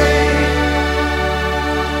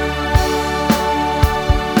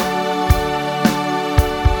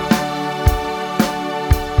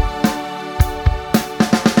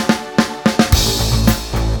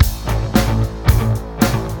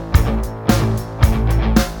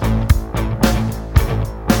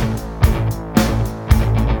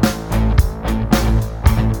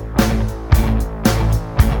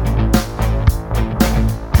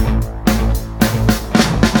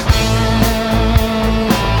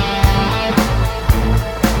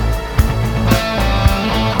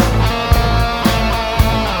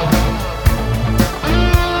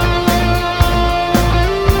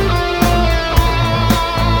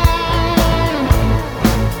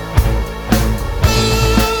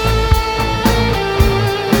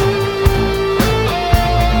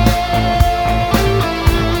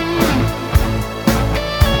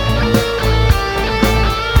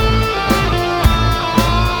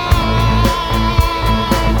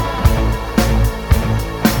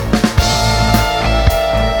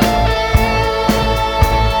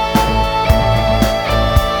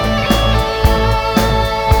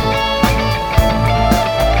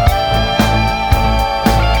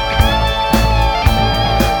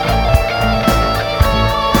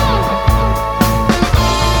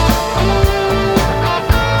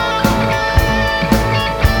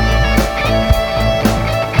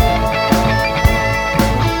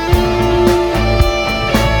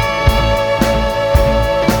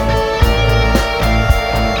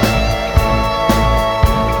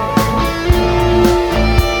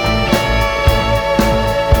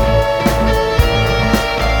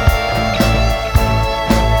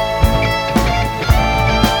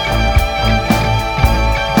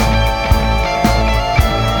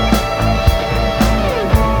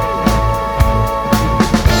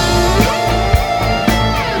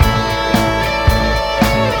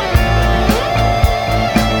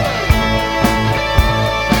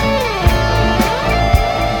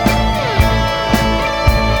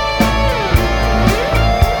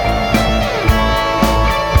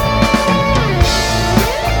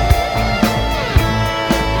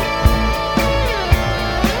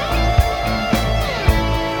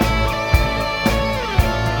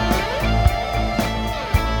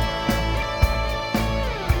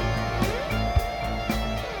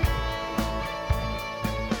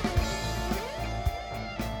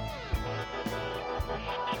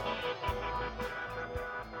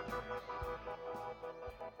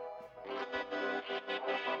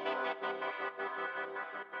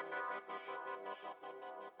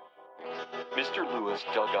 Mr. Lewis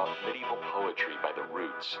dug up medieval poetry by the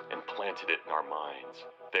roots and planted it in our minds,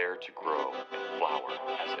 there to grow and flower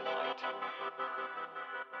as it might.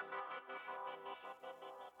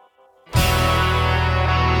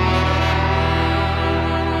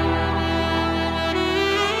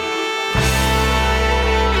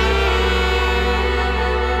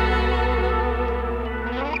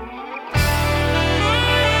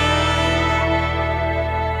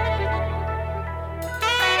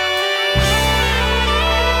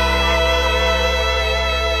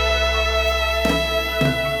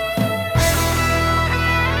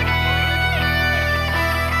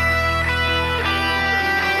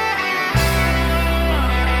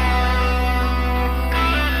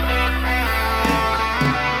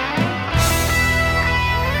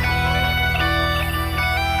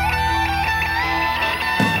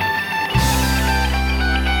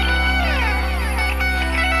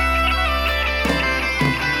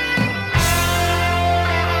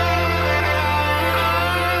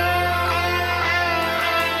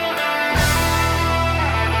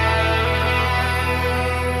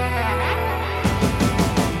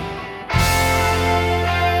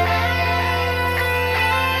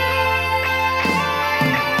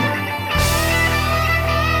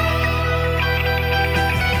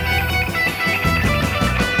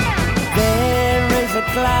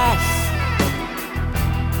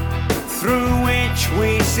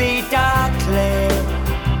 we see darkly.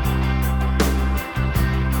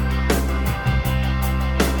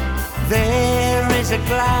 There is a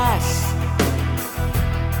glass,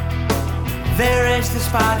 there is the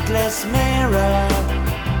spotless mirror.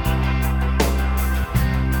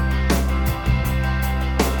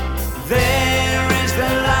 There is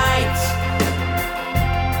the light,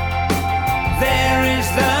 there is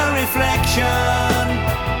the reflection.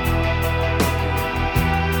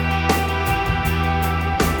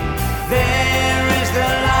 There is the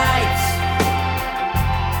light,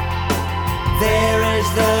 there is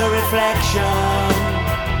the reflection.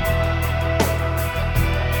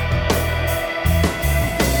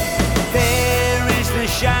 There is the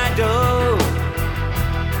shadow,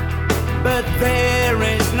 but there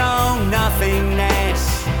is no nothingness.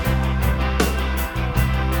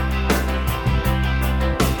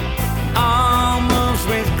 All moves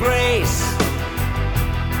with grace,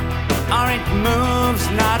 or it moves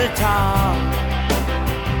not at all.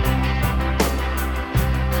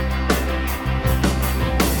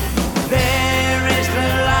 There is the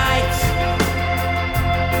light,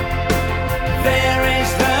 there is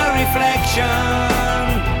the reflection.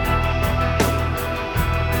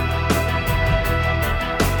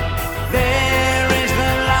 There is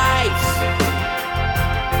the light,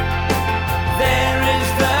 there is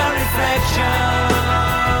the reflection.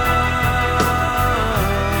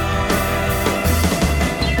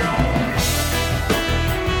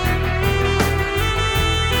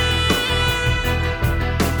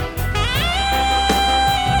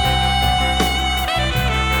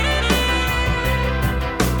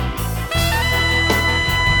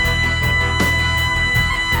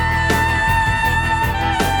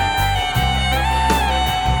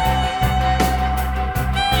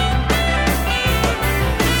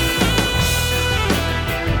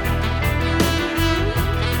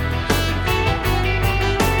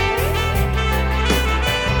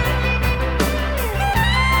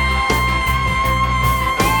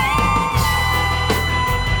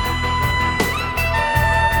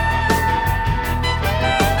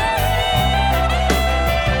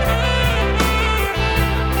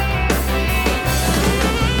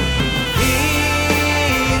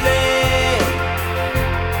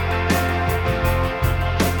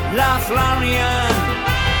 La Florian,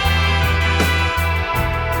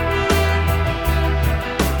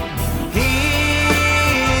 he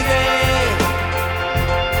there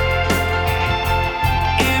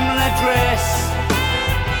in the dress,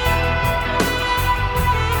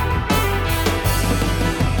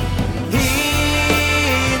 he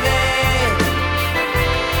there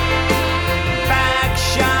back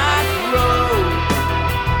shot road.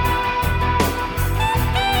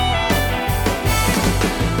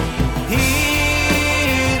 He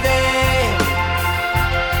there,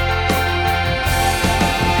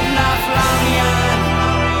 La Florian,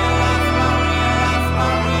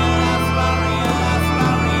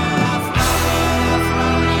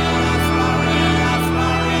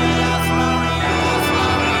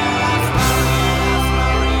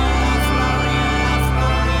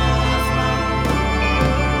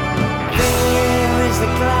 there is the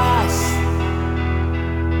glass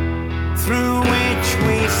through which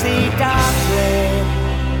we see darkly.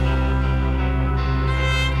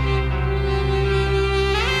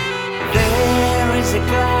 There is a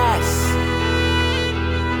glass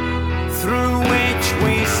through which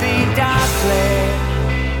we see darkly.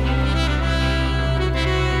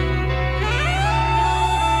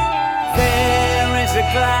 There is a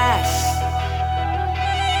glass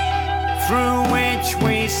through which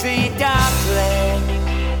we see darkly.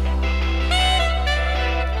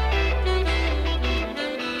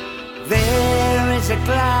 There is a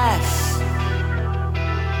glass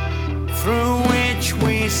through which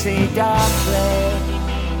we see darkly,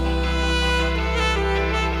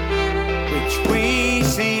 which we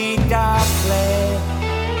see darkly,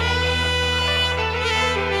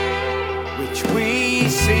 which we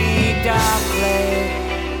see darkly,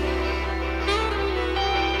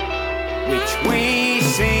 which we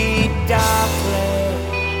see darkly.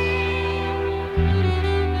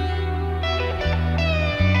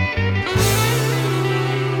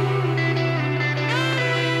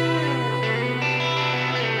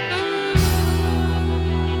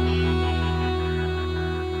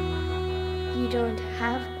 You don't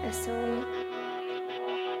have a soul.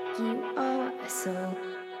 You are a soul.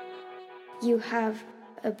 You have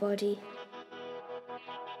a body.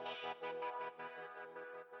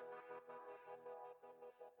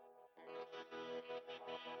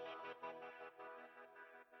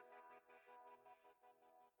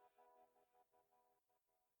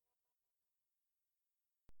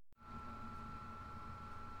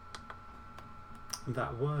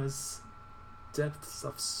 that was Depths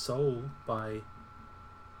of Soul by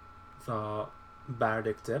the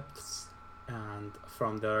Bardic Depths, and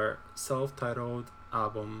from their self-titled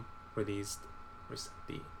album released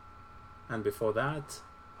recently. And before that,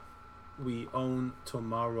 We Own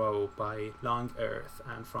Tomorrow by Long Earth,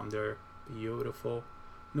 and from their beautiful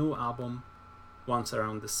new album Once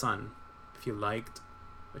Around the Sun. If you liked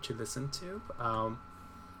what you listened to,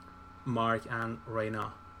 Mark and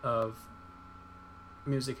Reina of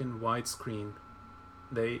Music in Widescreen,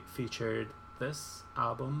 they featured this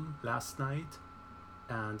album last night,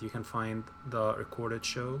 and you can find the recorded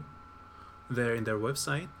show there in their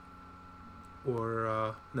website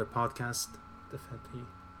or their podcast. Definitely,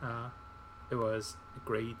 it was a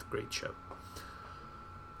great show.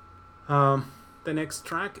 The next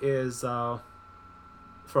track is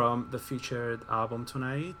from the featured album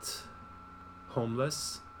tonight,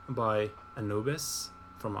 Homeless by Anubis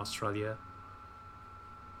from Australia.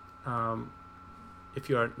 If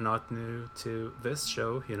you are not new to this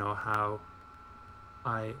show, you know how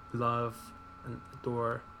I love and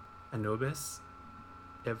adore Anubis.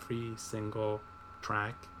 Every single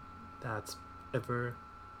track that's ever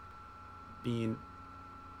been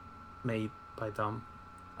made by them,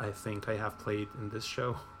 I think I have played in this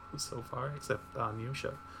show so far, except the new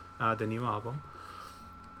show, the new album.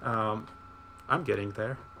 I'm getting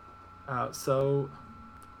there. So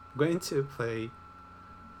I'm going to play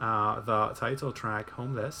the title track,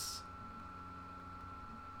 Homeless,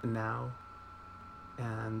 now.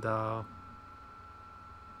 And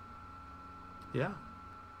yeah,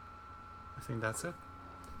 I think that's it.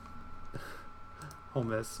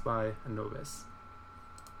 Homeless by Anubis.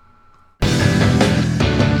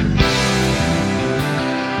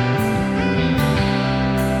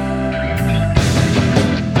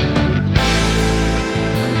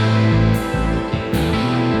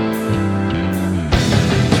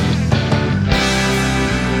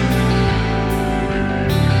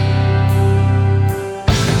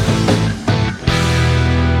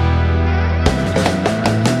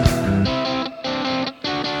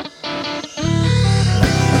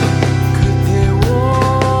 Could there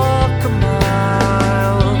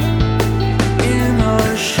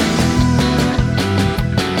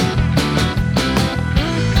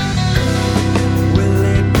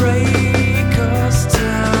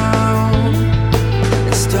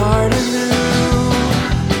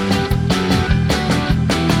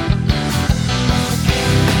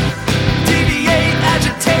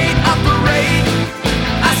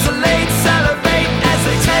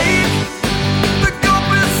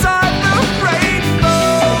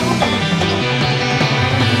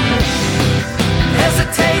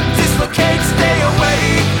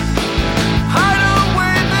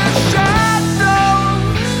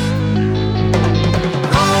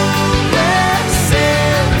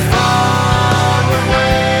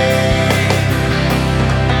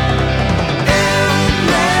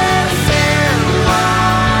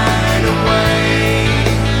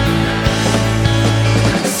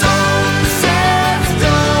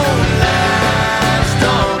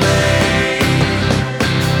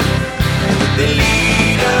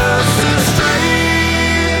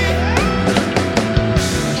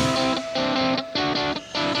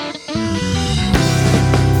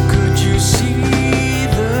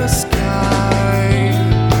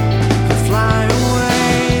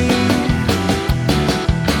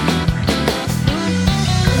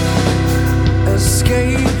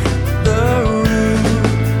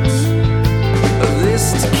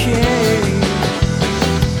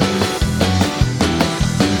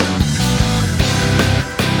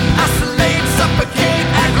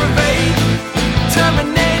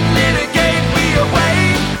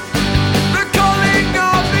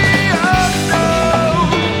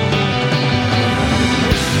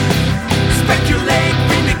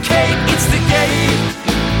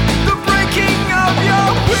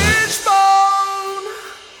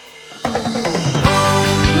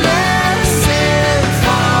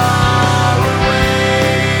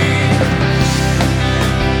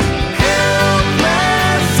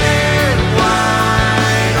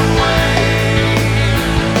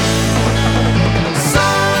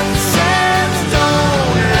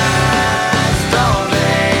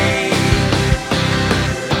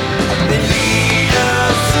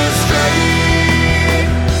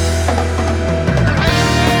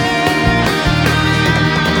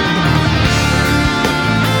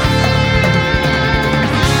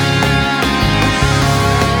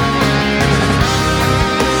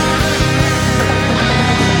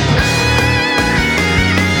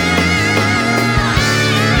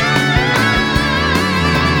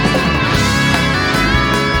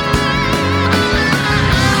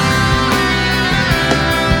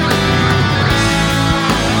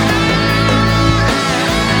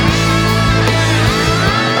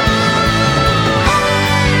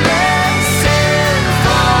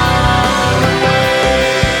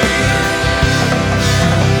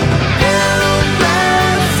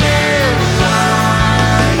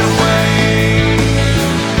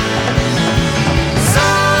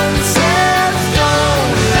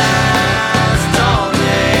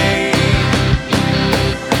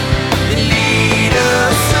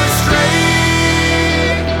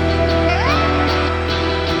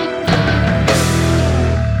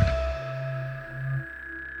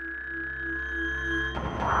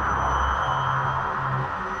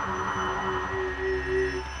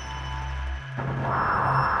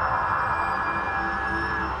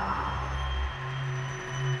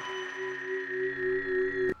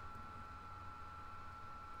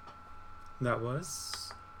That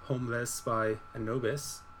was Homeless by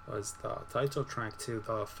Anubis, was the title track to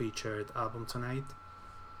the featured album tonight,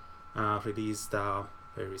 released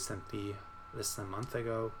very recently, less than a month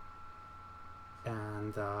ago,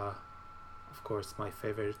 and of course my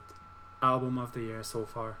favorite album of the year so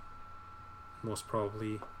far, most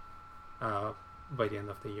probably by the end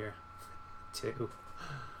of the year too.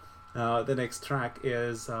 The next track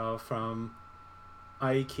is from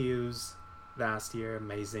IQ's last year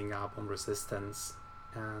amazing album Resistance,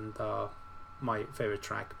 and my favorite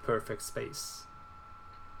track, Perfect Space.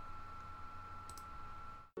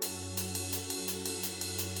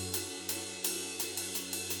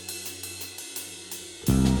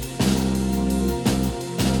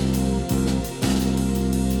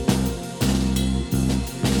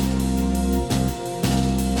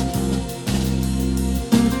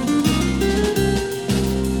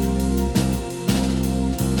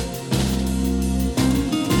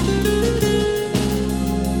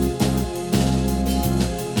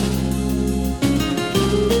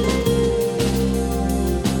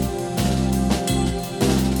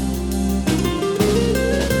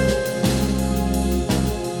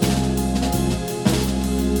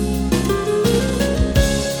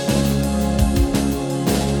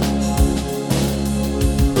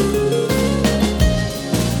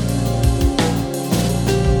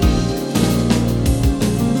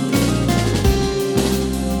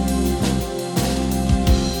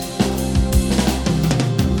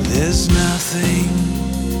 There's nothing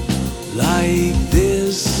like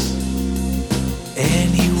this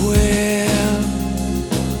anywhere.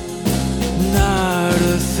 Not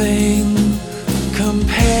a thing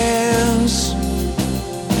compares.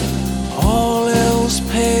 All else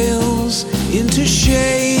pales into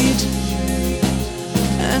shade.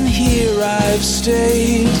 And here I've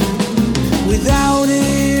stayed without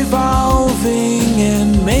evolving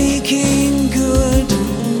and making good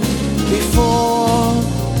before.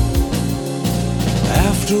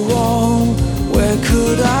 After all, where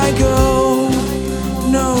could I go?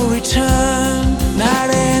 No return, not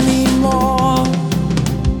anymore.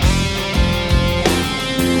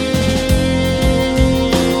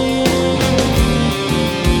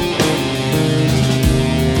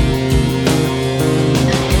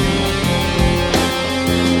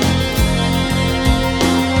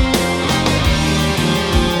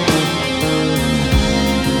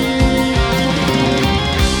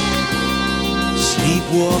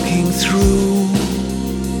 Walking through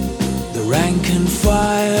the rank and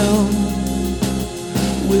file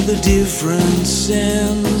with a different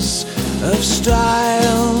sense of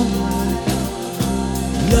style.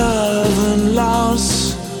 Love and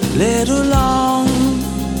loss led along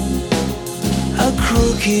a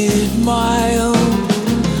crooked mile.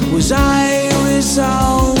 Was I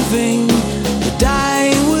resolving? The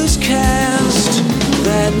die was cast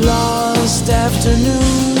that lost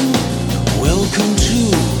afternoon. Welcome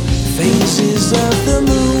to phases of the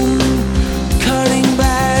moon, cutting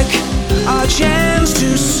back our chance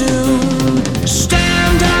too soon.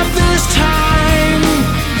 Stand up this time.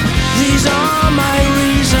 These are my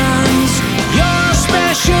reasons. Your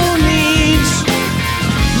special needs,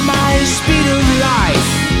 my speed of life,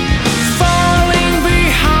 falling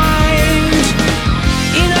behind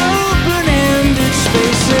in open-ended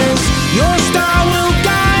spaces. Your star will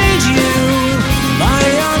guide you, my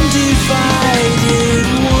undivided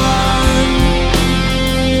one.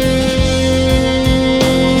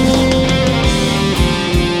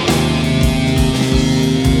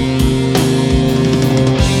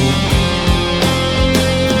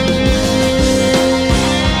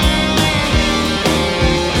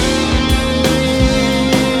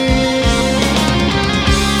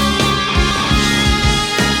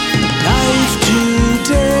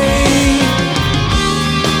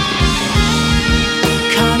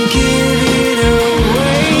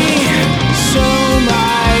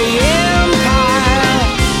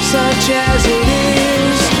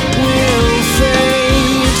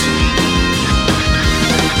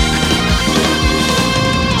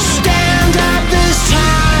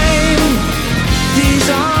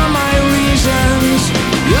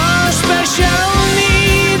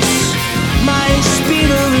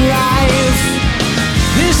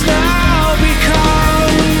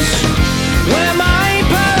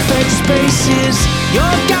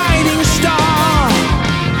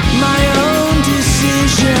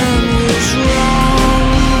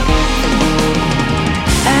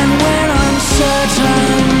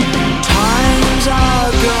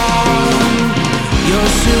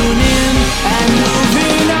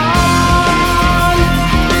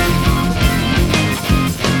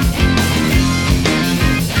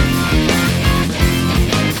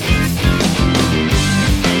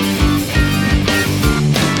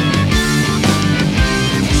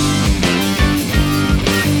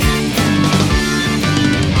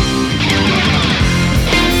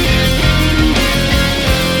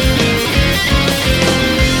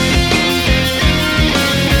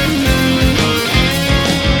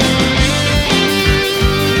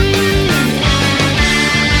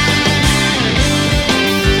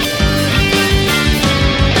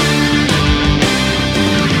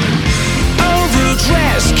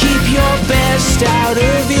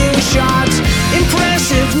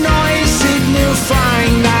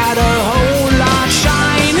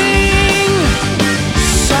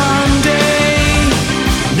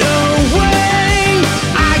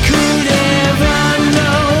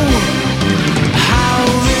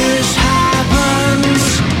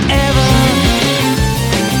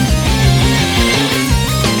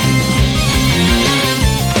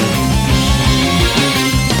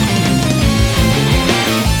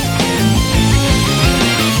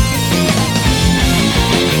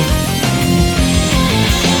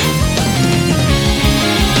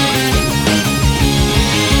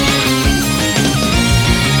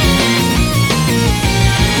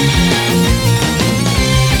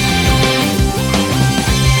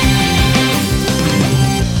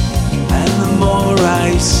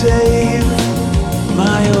 save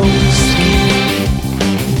my own skin.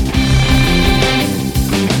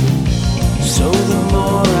 So the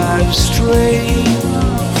more I've strayed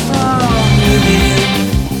from within,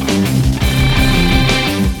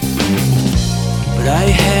 but I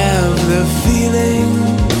have the feeling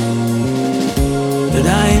that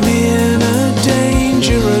I'm in a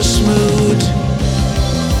dangerous mood,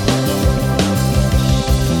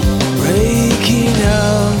 breaking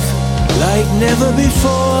off like never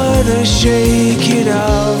before to shake it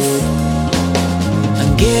off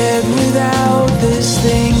and get without this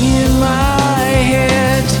thing in my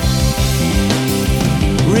head.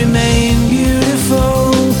 Remain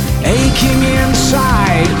beautiful, aching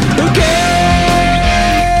inside again.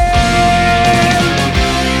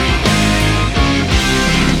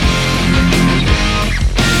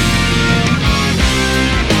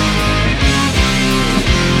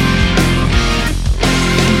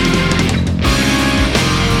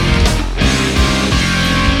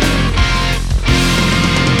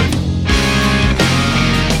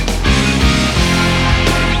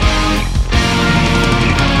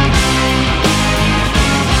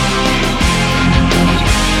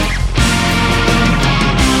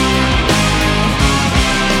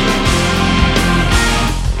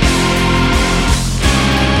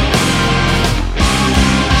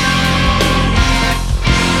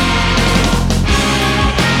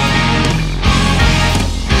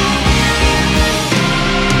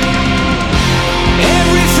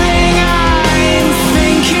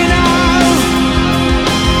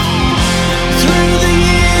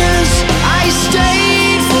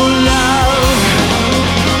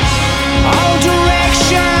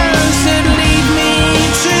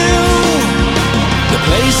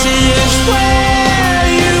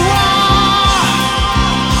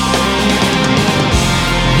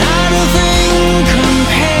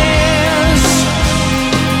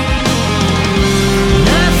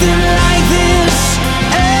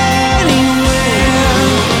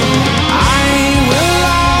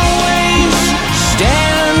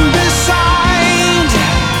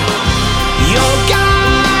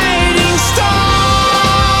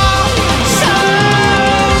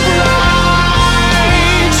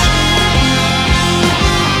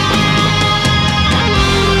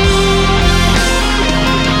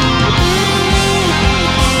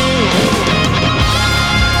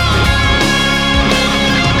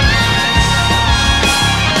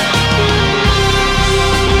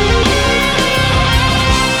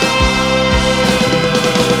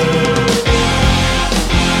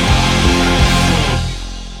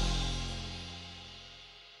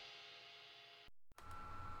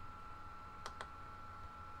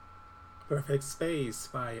 Perfect Space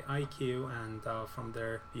by IQ, and from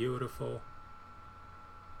their beautiful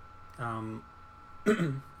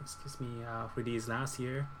excuse me, release last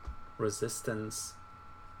year, Resistance.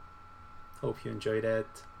 Hope you enjoyed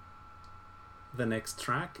it. The next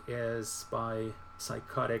track is by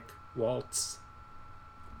Psychotic Waltz,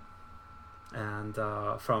 and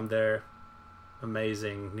from their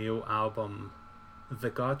amazing new album, The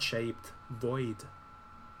God-Shaped Void.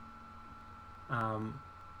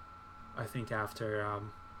 I think after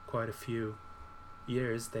quite a few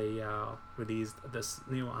years they released this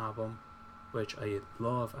new album, which I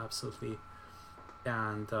love absolutely,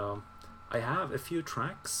 and I have a few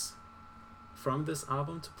tracks from this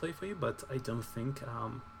album to play for you, but I don't think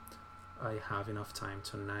I have enough time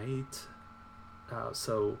tonight,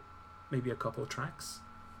 so maybe a couple tracks.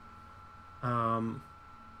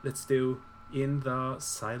 Let's do In the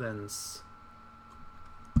Silence.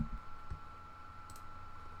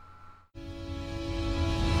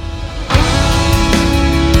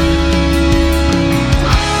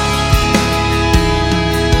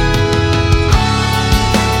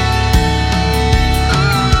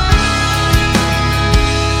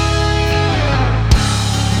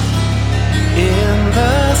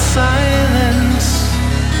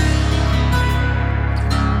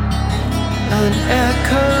 An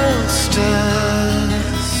echo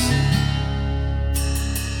stirs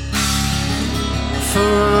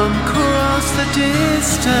from across the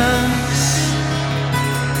distance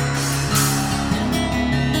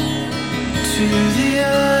to the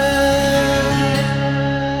earth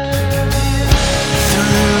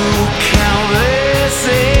through countless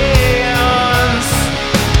eons,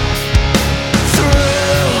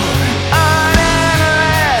 through an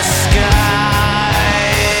endless sky.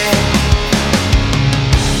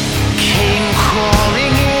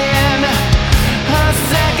 Crawling in a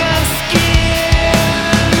second skin,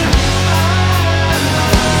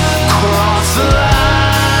 cross the line.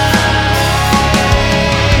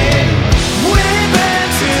 We've been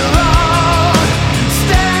to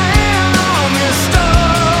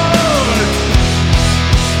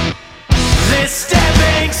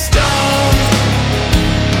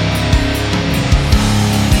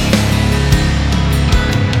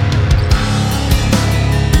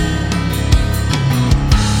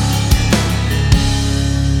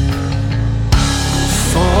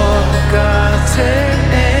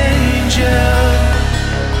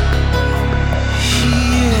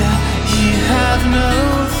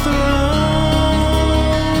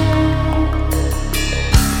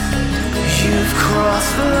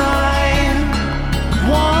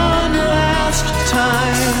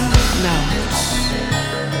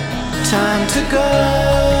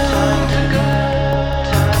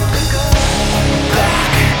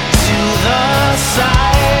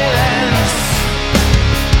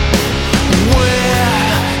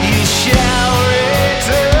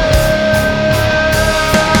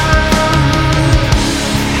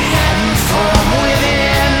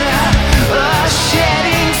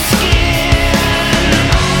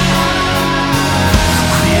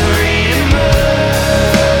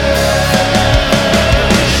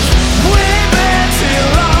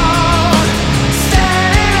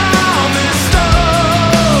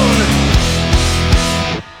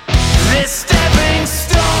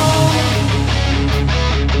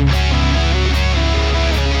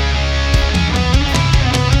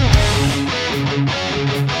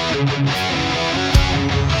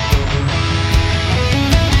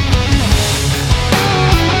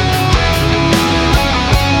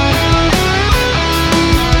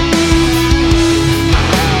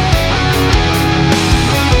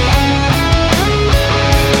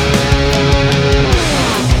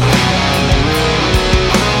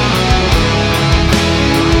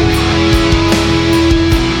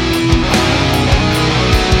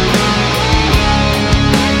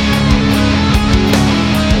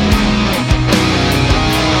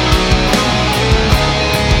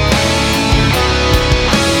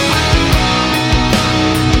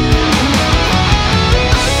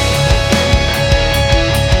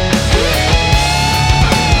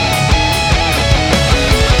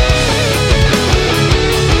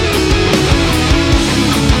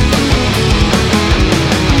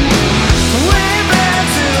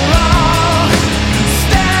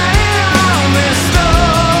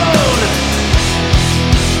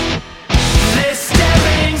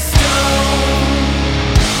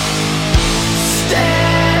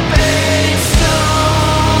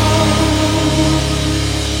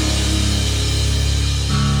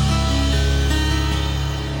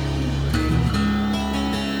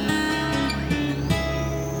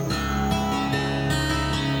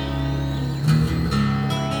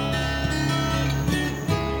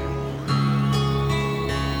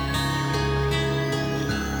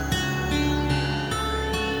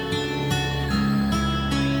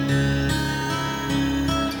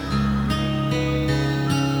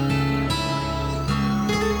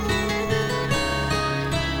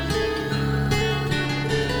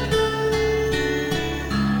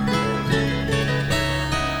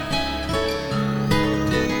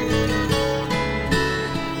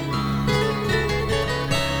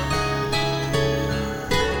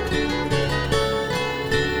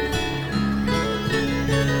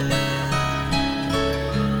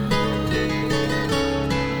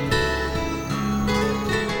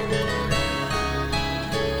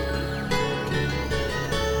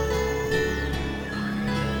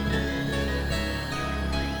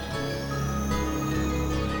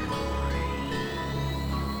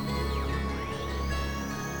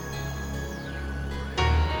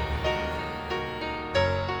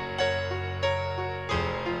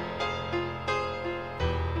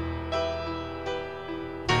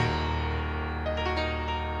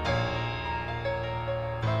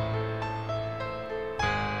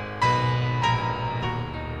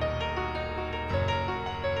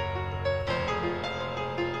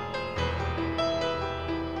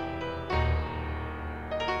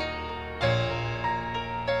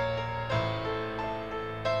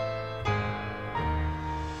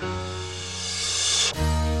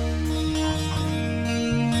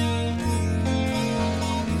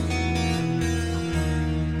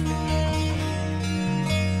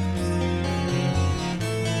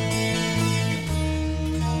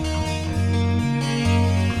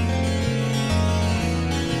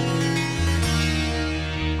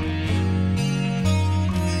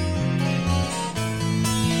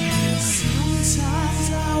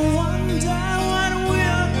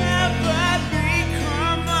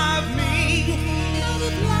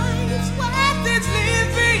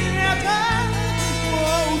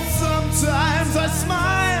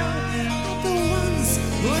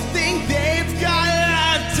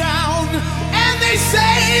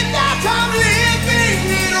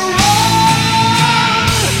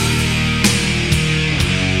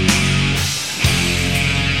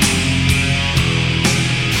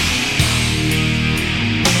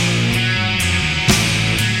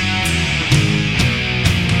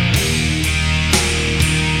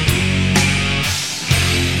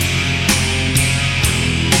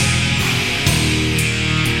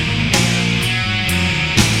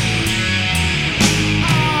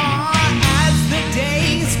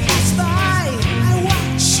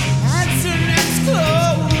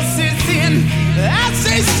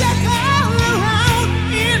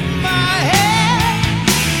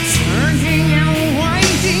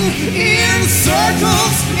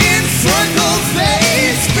circles, in circles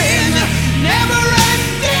they spin, never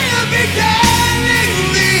ending,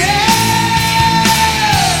 beginning the end.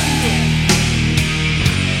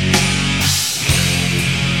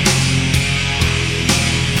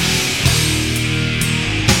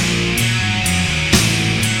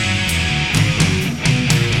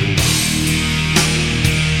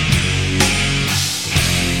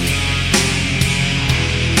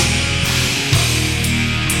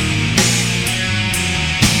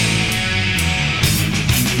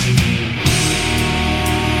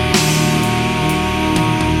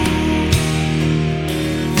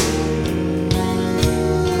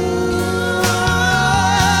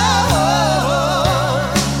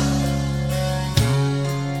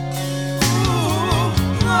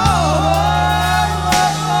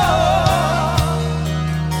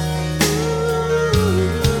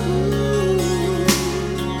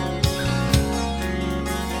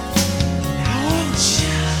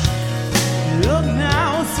 Look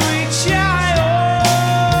now, sweet child,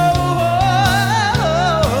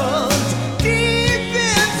 deep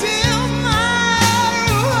into my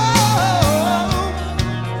room.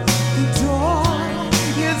 The door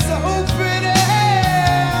is open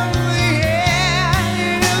and the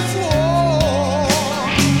air is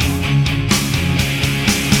warm.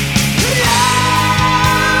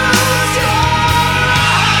 Close your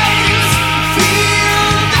eyes, feel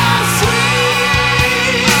the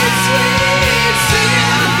sweet, sweet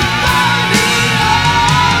symphony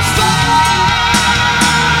of sighs.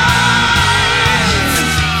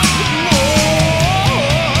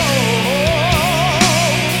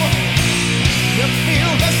 You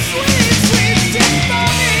feel the sweet, sweet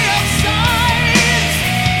symphony of sighs.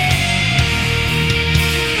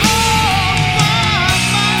 Oh my,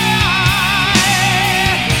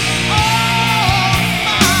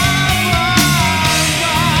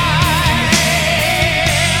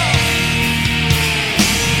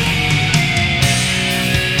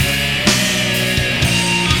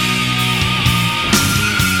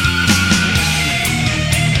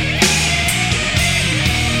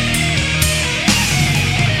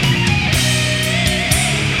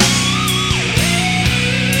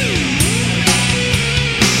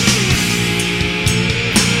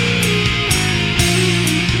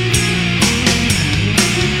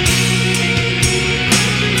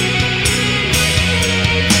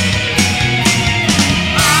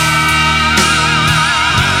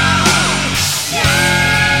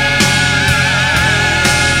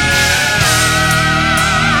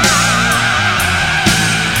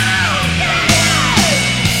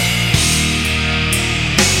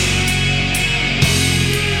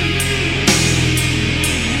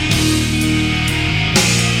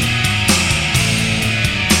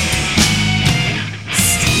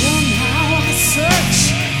 still now I search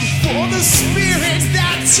for the spirit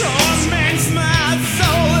that torments my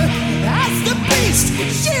soul. As the beast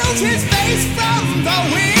shields his face from the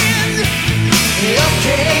wind,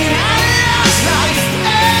 looking at last life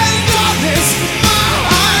and all this my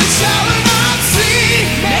heart shall not see.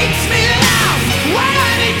 Makes me laugh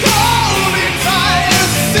when he calls me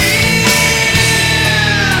tired sin.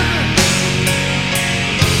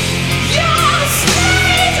 Your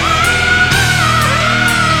state of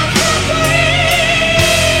the breeze,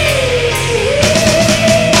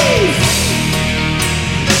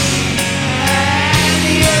 and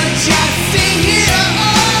you just sing it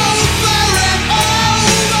over and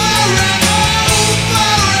over and over and over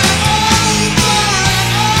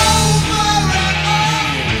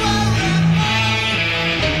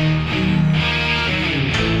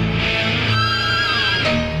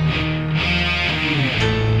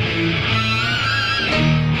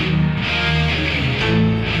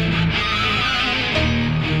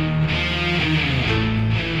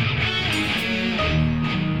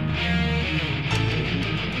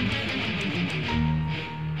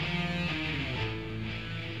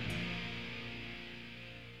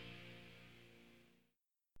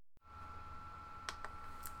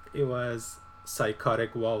It was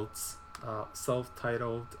Psychotic Waltz,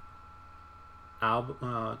 self-titled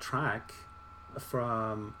album track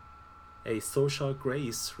from a Social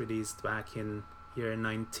Grace released back in year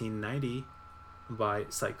 1990 by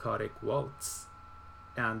Psychotic Waltz.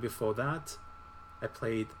 And before that, I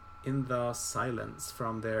played In the Silence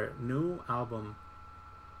from their new album,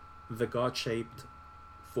 The God-Shaped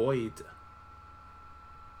Void.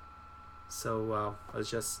 So I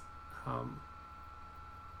was just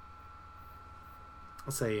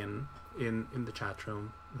saying in the chat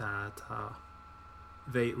room that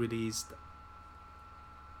they released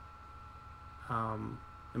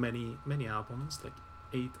many albums, like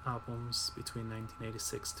 8 albums between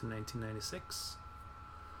 1986 to 1996,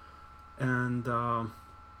 And I'm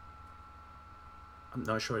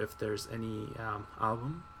not sure if there's any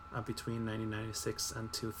album between 1996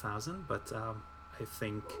 and 2000, but I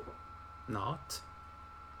think not.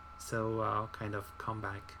 So kind of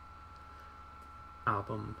comeback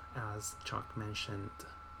album, as Chuck mentioned.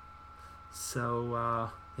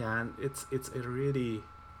 So yeah, and it's a really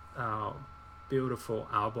beautiful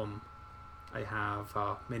album. I have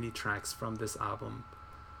many tracks from this album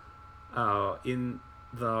in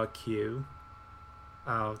the queue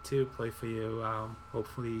to play for you,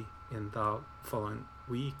 hopefully in the following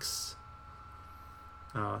weeks.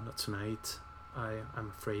 Not tonight, I'm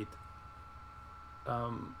afraid.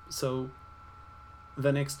 So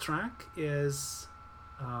the next track is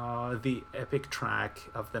the epic track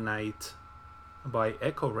of the night by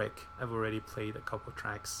Echo Rick. I've already played a couple of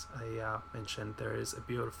tracks. I mentioned there is a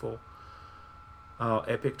beautiful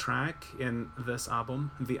epic track in this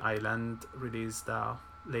album, The Island, released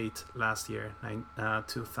late last year,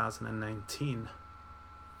 2019.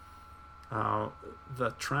 The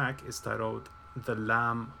track is titled The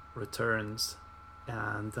Lamb Returns,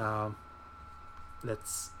 and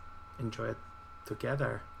let's enjoy it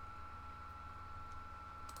together.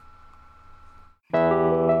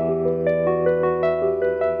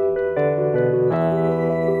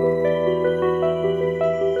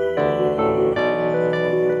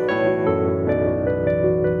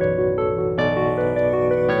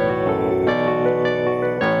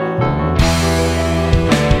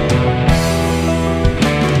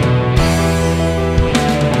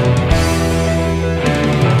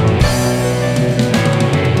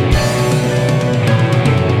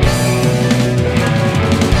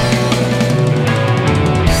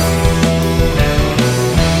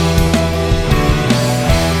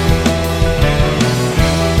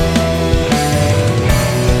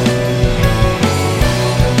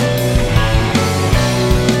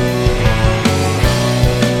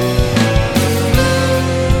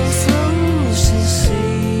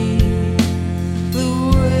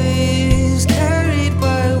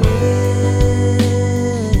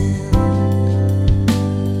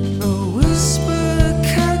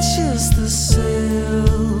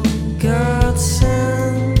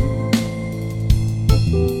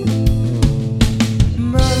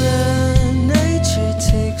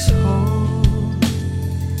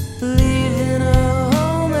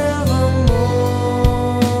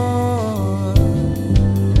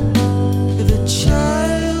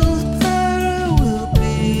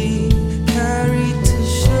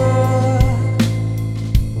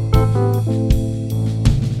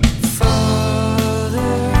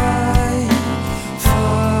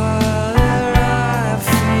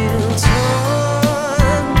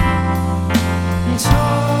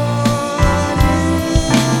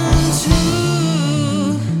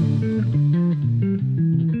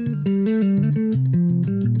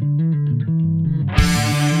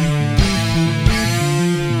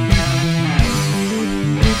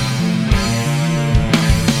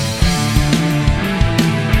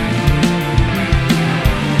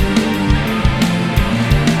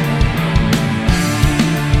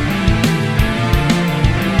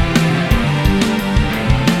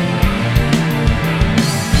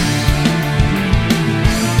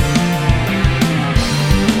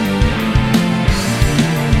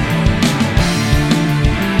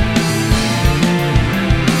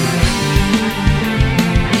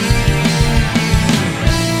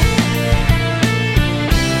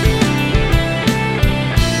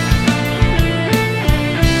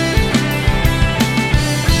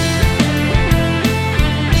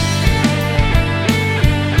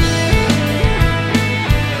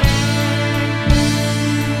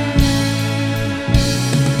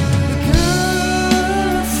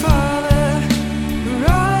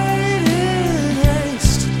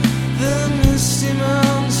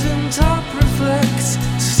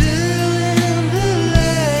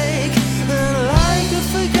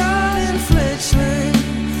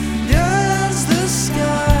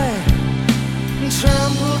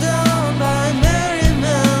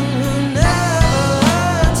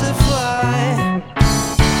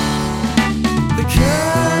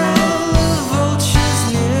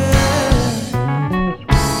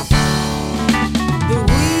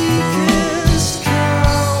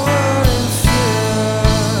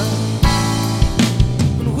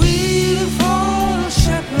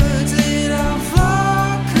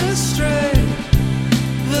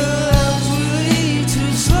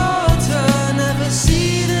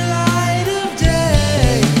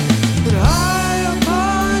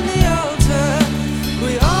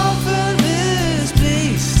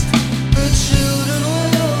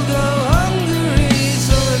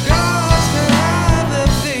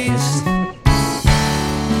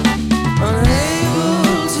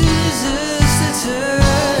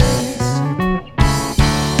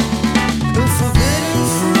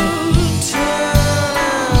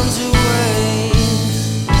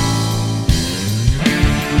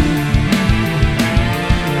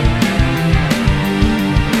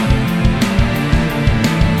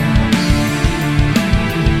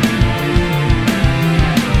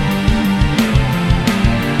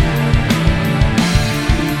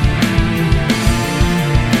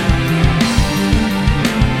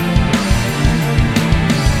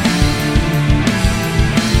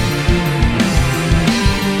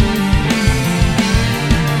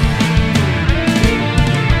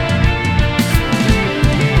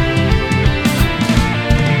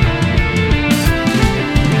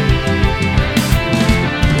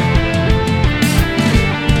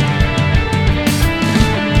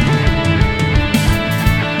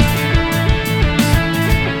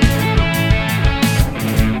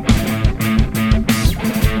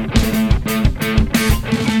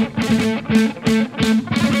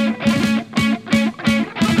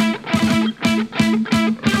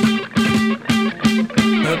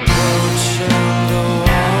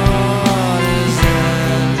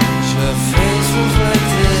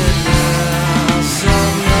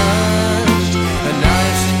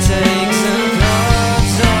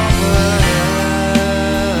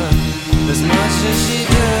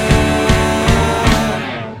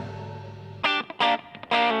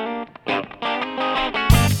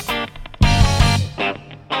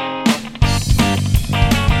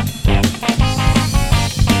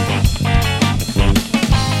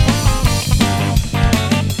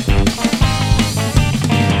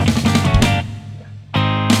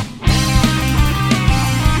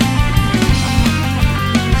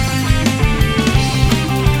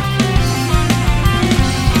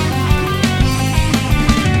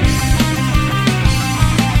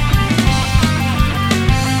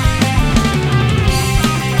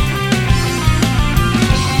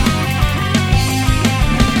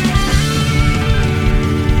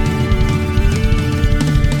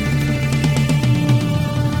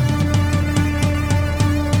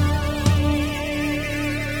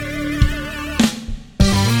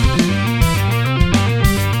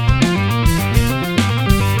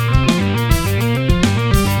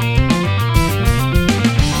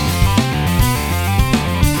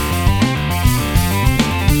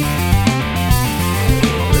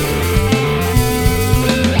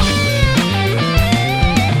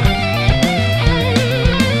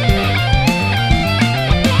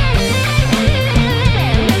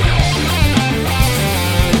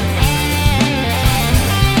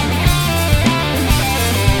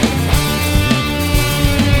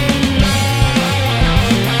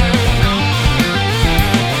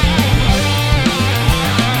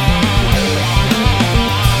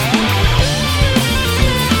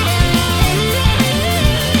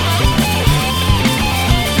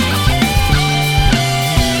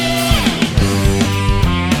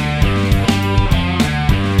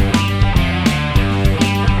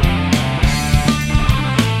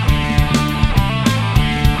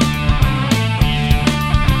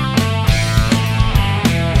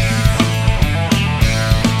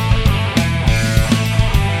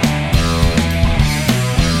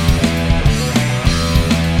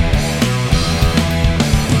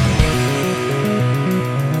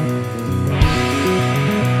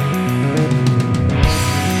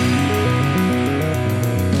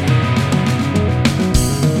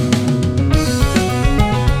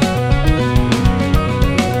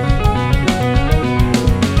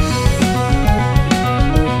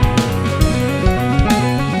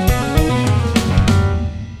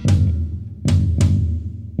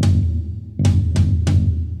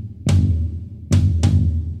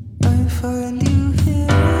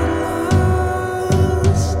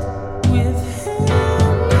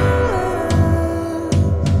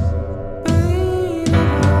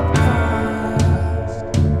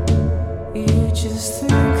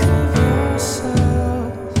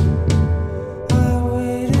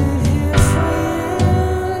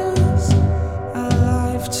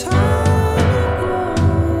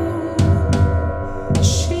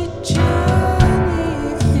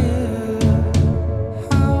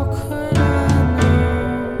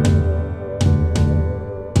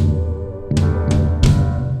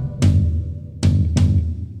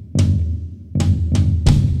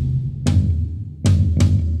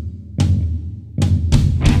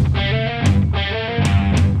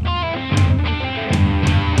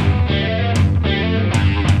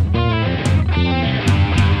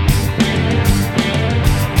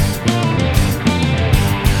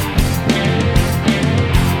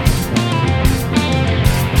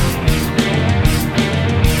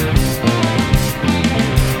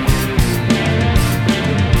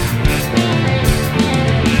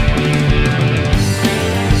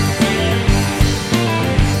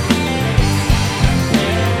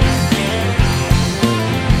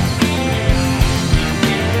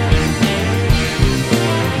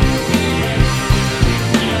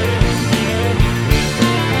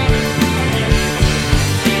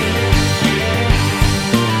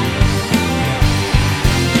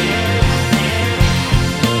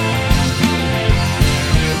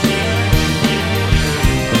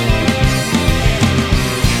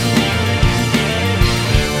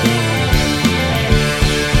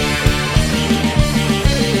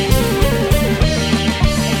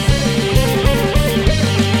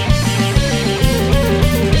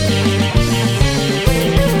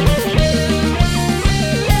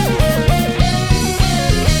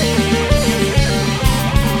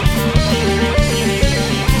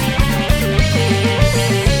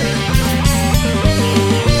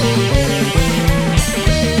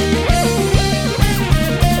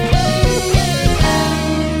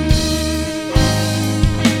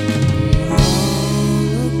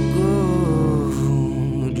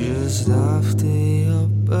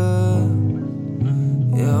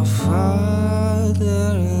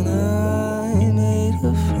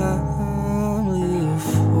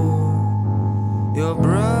 Your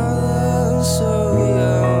brother so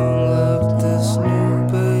young left this new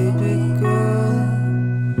baby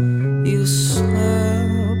girl. You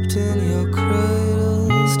slept in your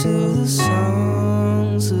cradles to the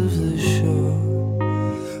songs of the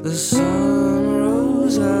shore. The sun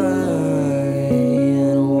rose high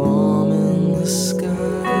and warm in the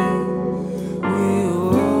sky. We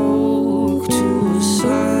awoke to a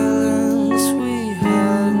silence we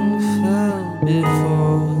hadn't felt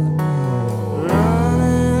before.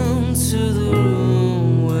 Running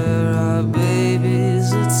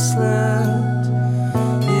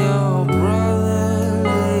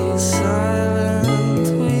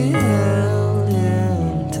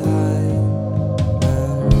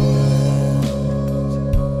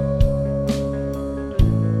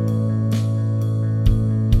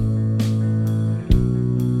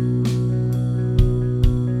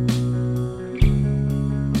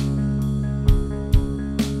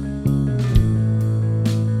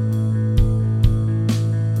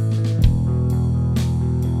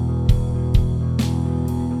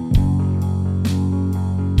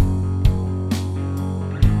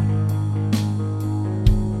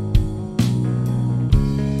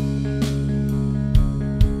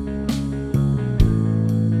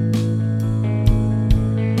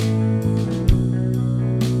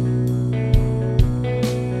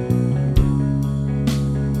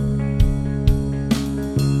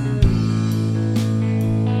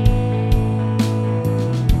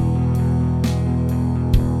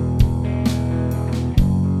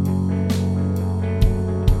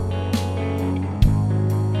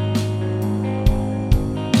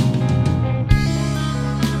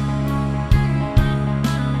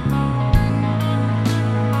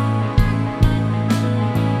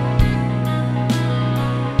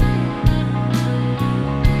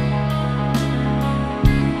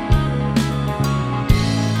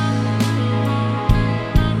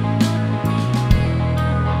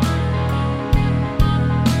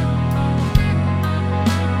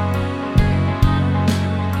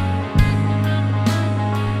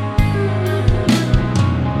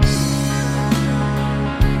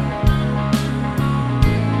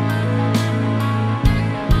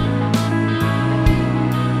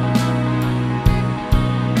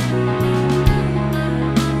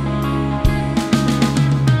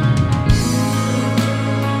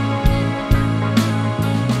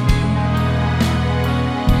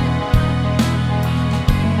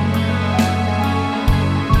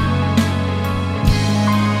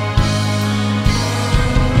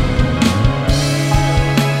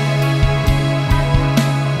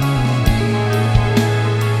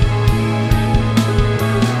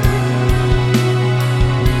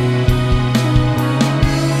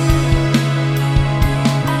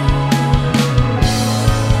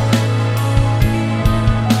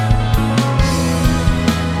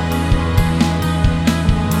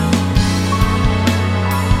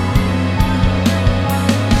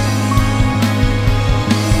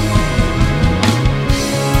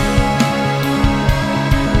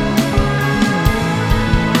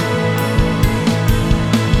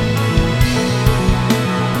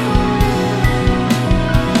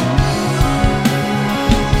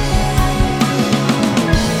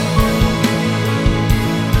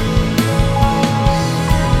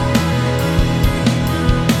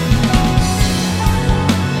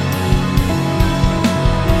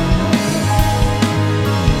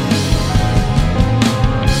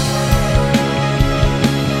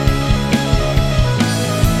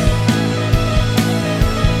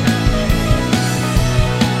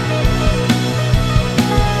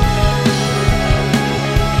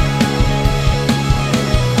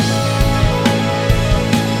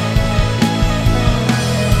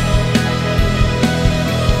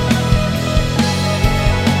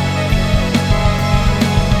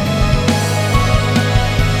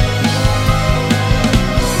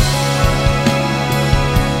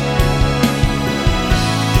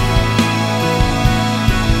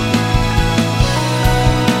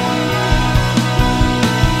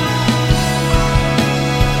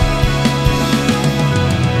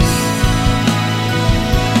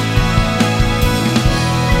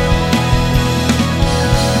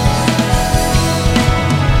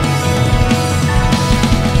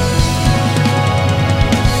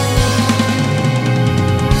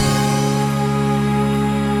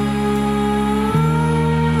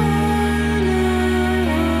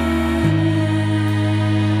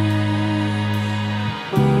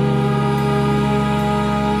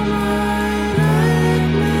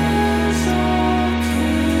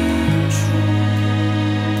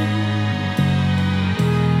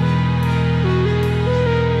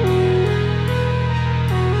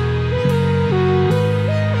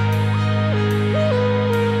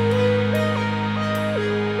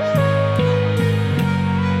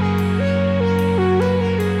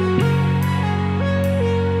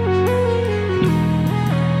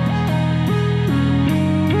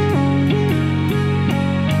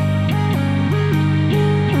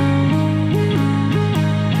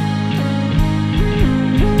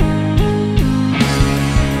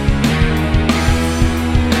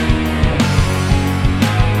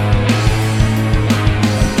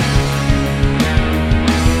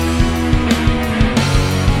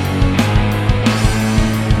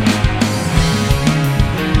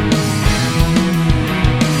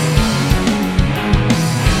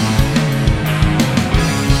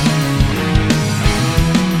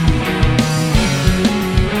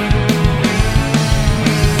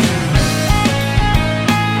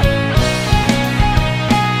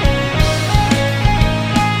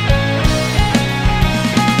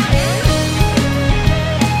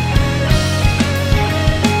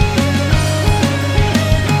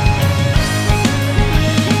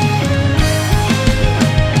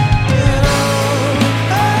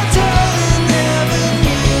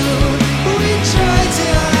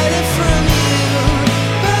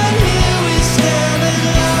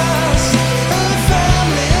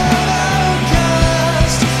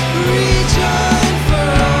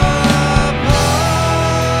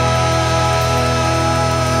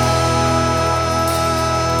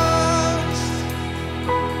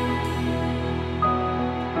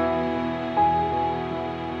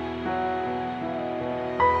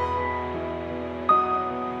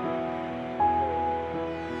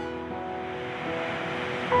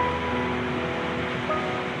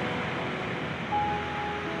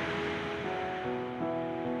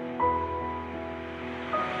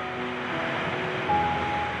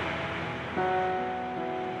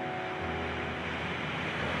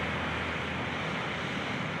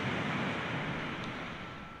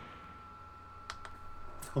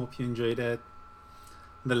Hope you enjoyed it.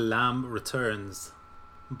 The Lamb Returns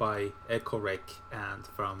by Ecorec, and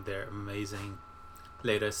from their amazing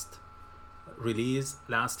latest release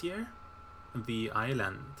last year, The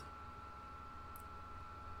Island.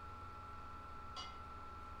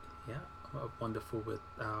 Yeah, wonderful, with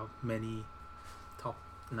many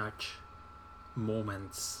top-notch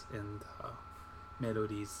moments and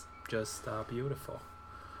melodies, just beautiful.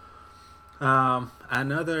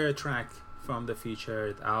 Another track from the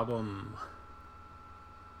featured album,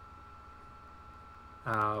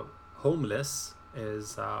 Homeless,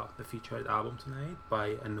 is the featured album tonight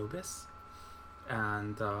by Anubis,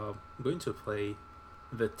 and I'm going to play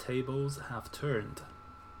The Tables Have Turned,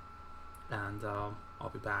 and I'll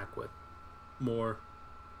be back with more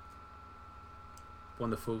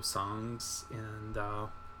wonderful songs and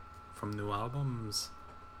from new albums.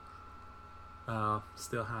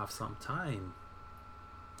 Still have some time.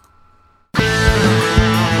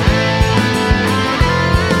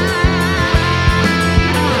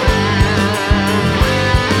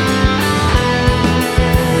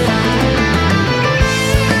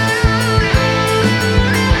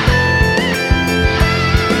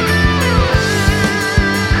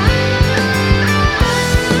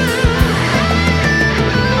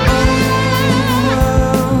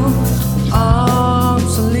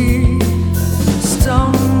 Obsolete,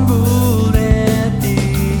 stumbled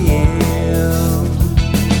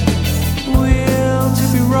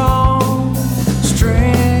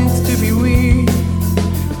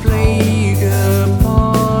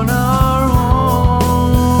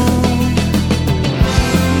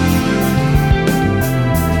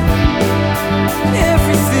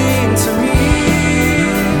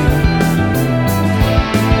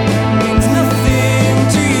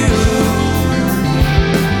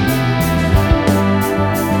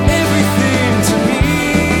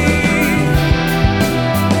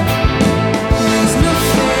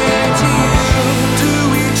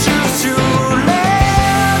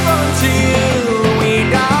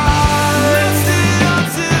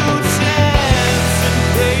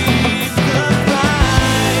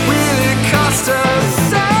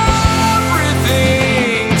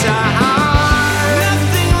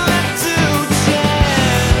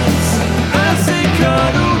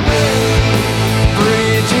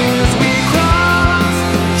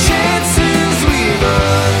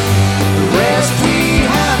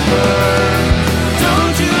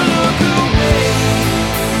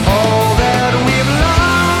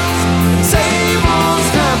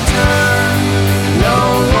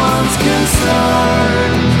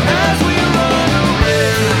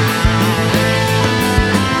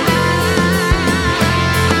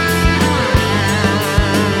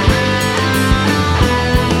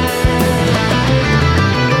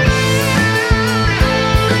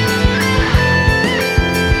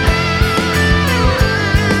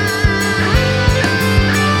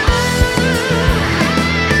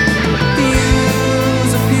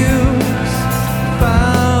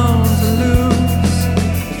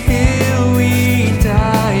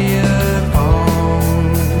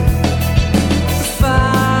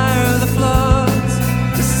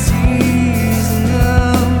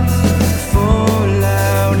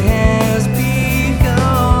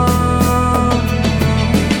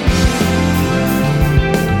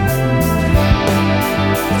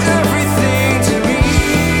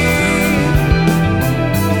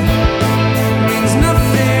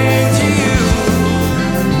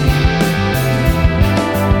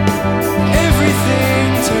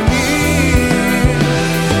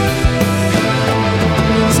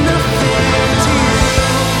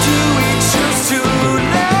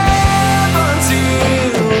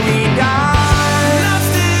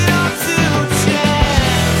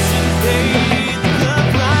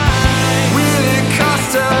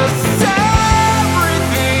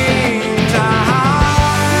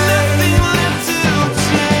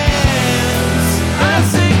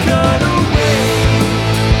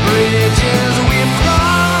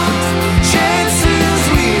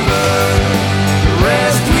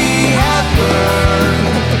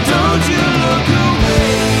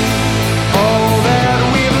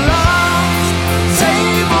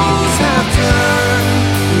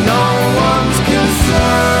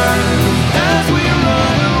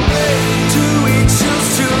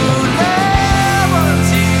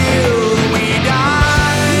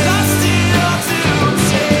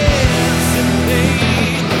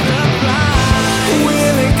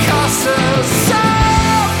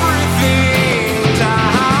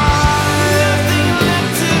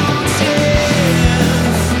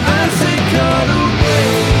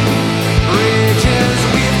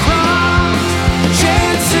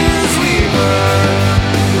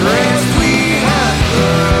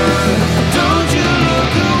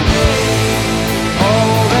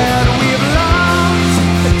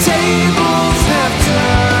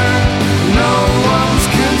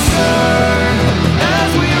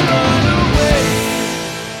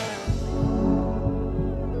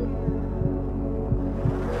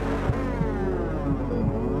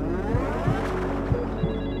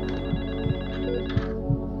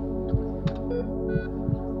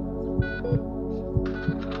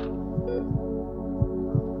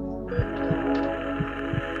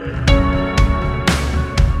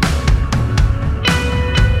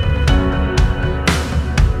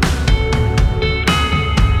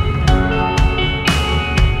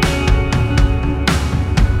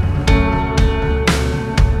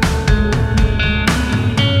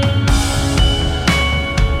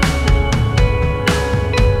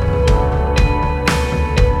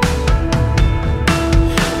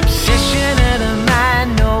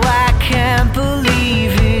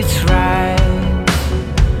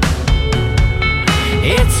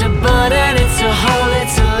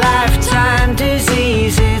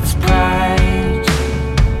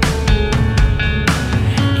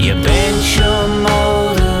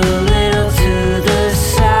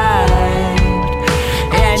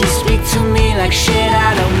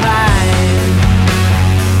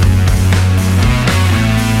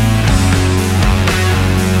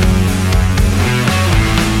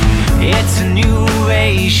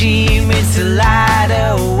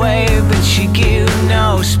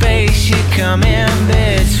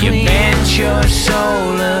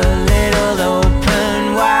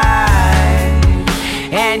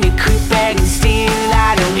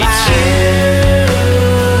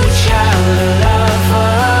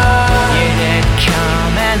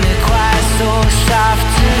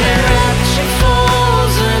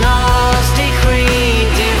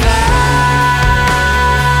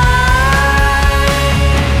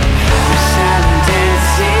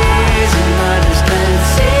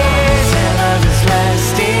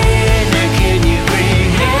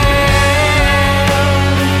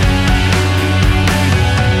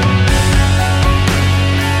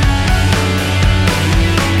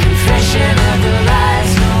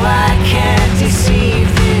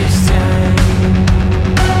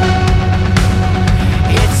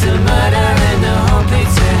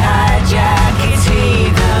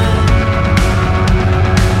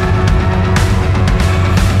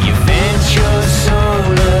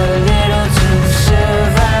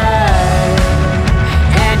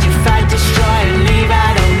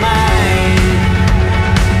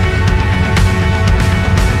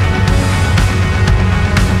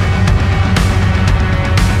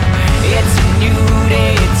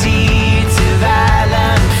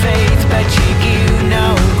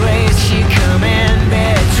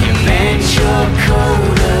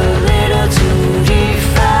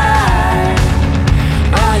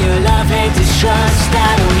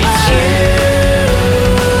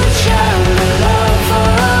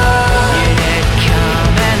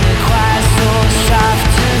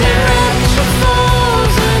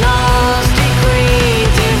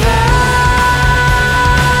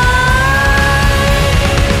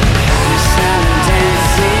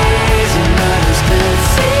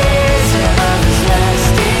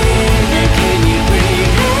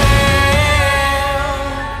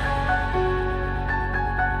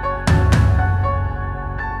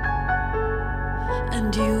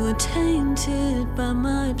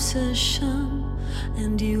obsession,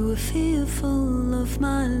 and you were fearful of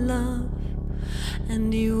my love,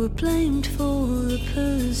 and you were blamed for the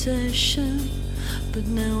possession. But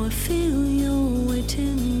now I feel your weight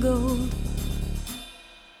in gold.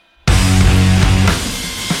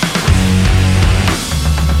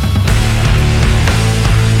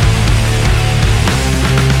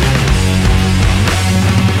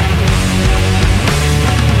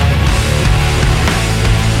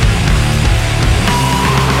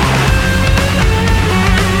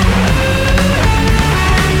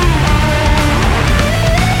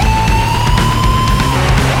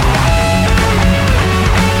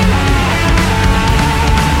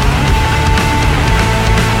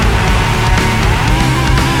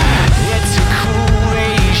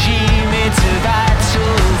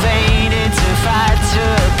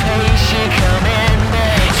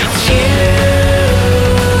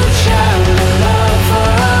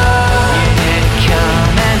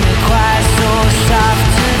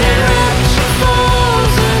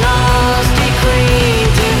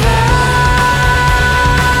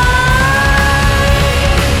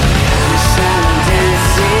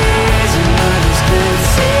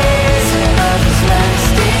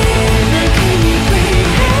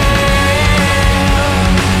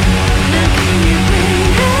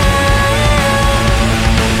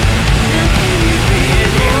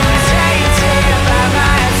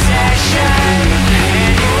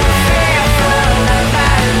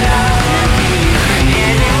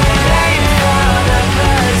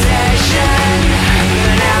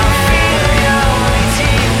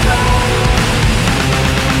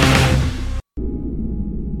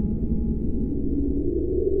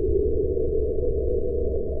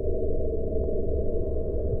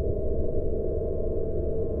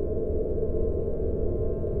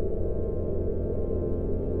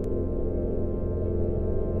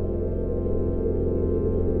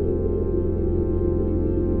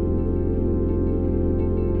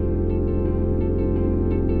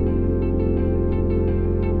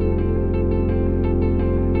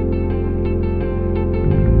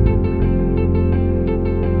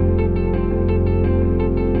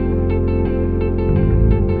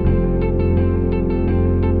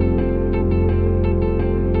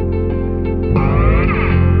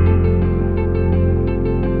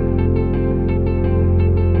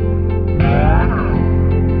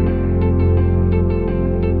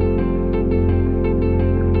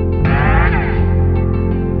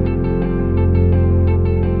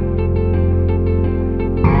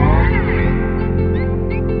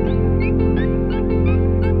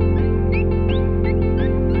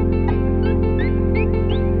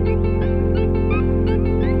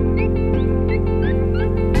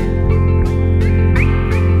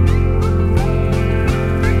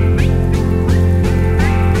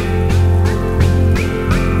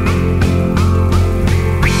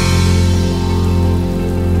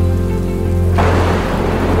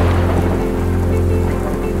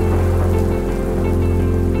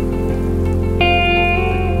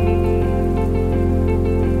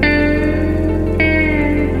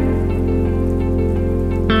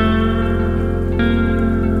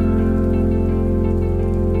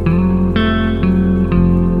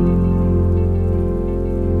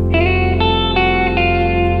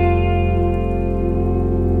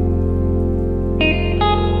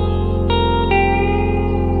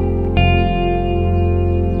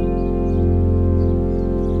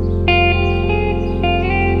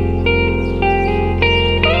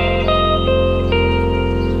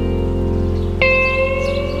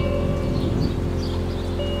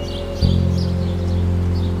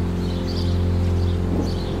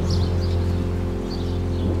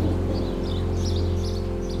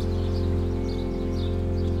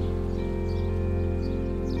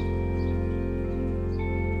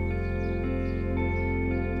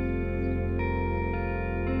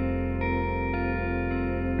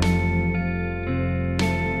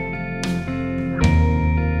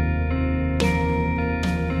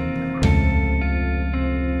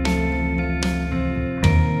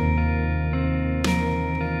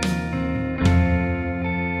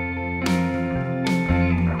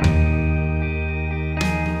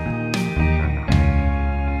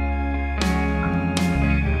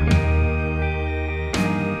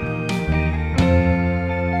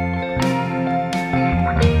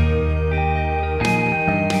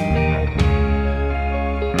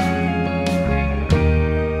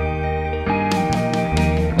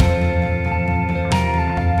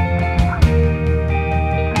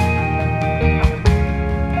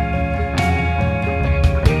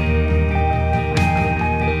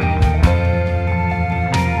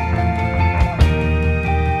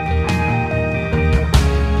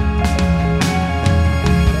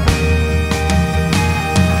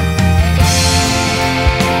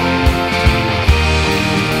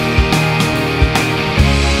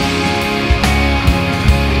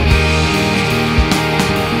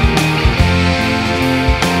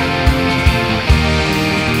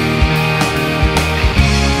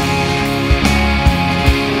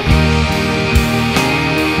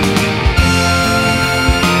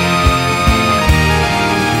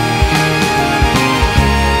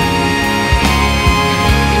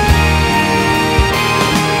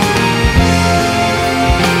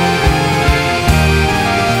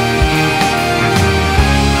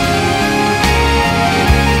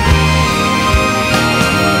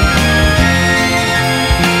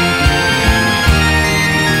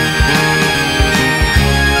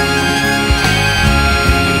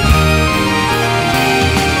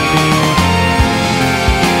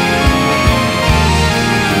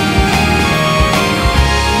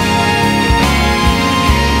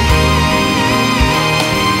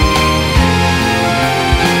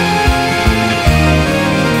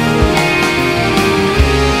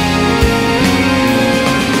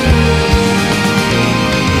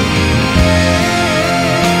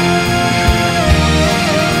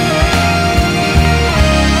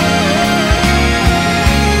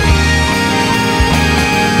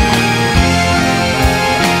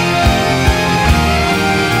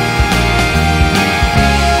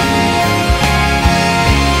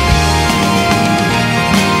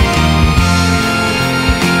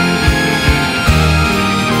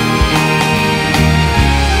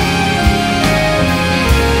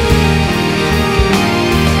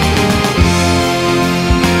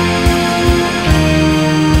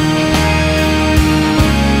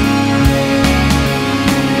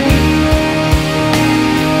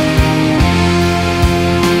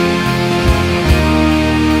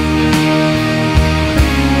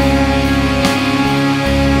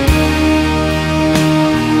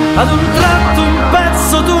 Ad un tratto un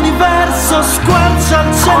pezzo d'universo squarcia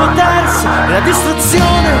il cielo terzo e la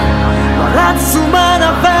distruzione, la razza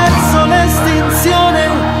umana verso l'estinzione.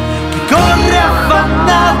 Chi corre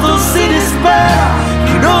affannato si dispera,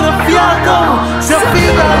 chi non ha fiato si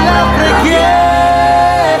affida alla preghiera.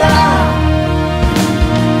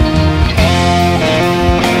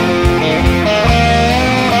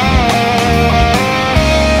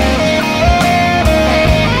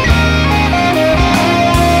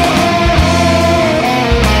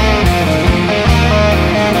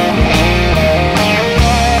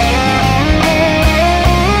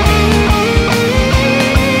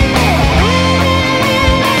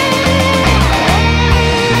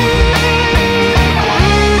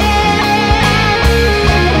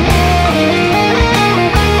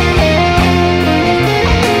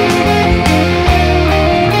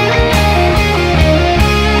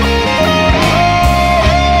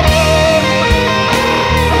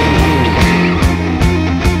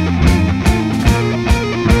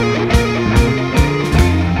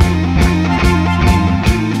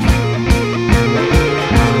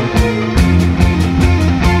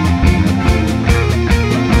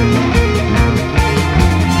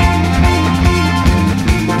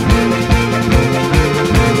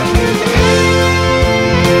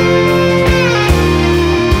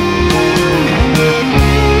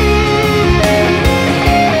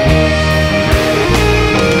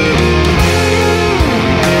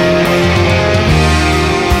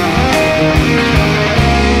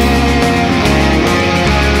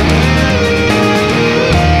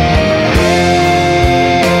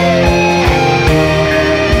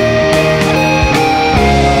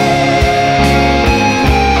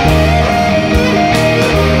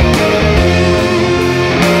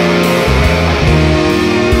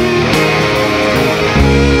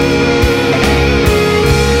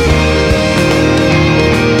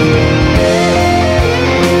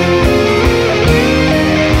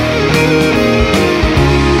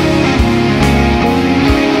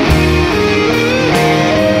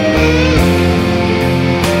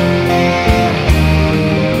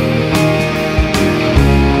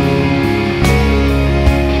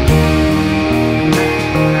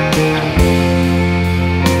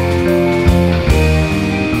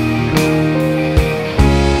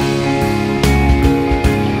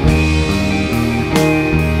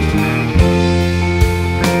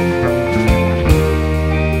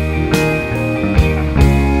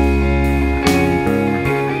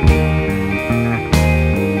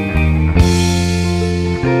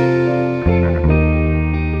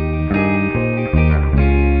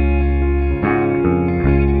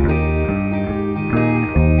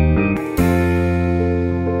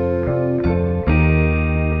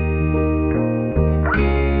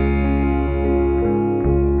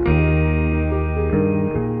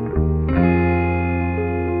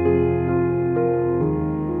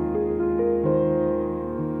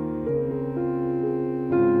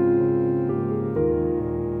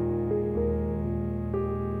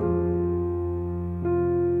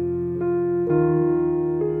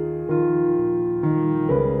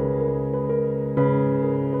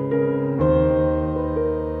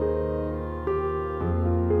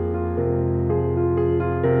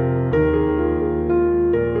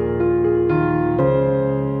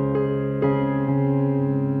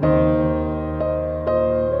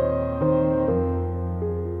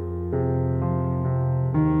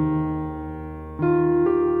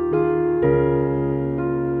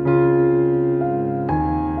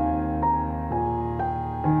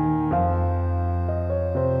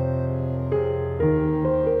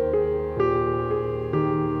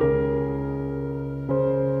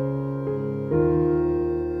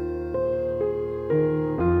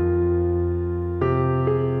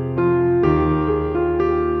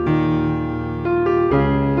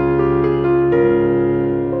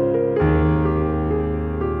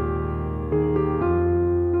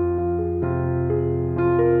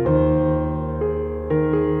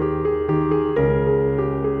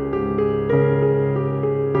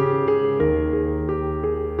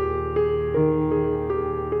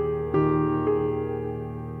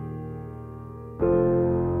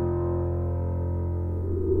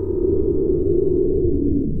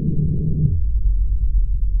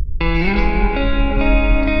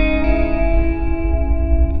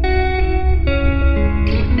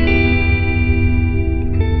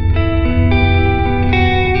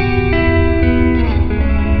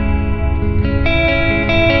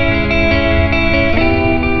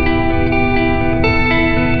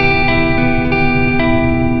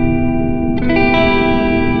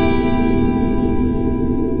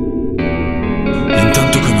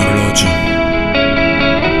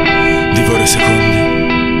 ore, secondi,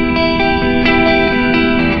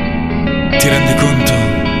 ti rendi conto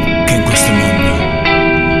che in questo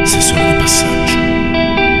mondo sei solo di passaggio.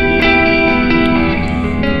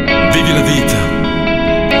 Vivi la vita,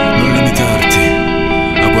 non limitarti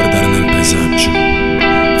a guardare nel paesaggio,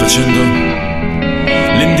 facendo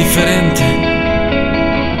l'indifferente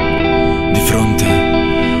di fronte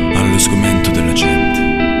allo sgomento della gente.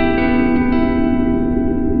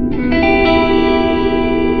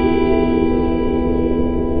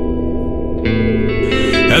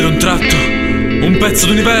 E ad un tratto un pezzo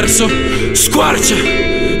d'universo squarcia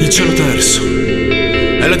il cielo terso.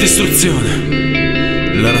 È la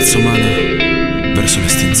distruzione, la razza umana verso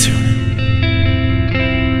l'estinzione.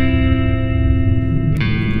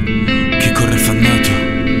 Chi corre affannato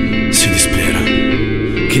si dispera,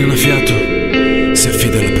 chi non ha fiato si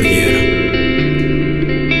affida alla preghiera.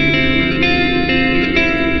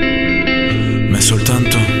 Ma è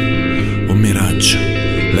soltanto un miraggio,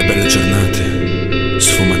 le belle giornate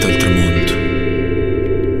sfumate al tramonto,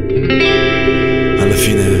 alla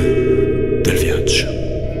fine del viaggio.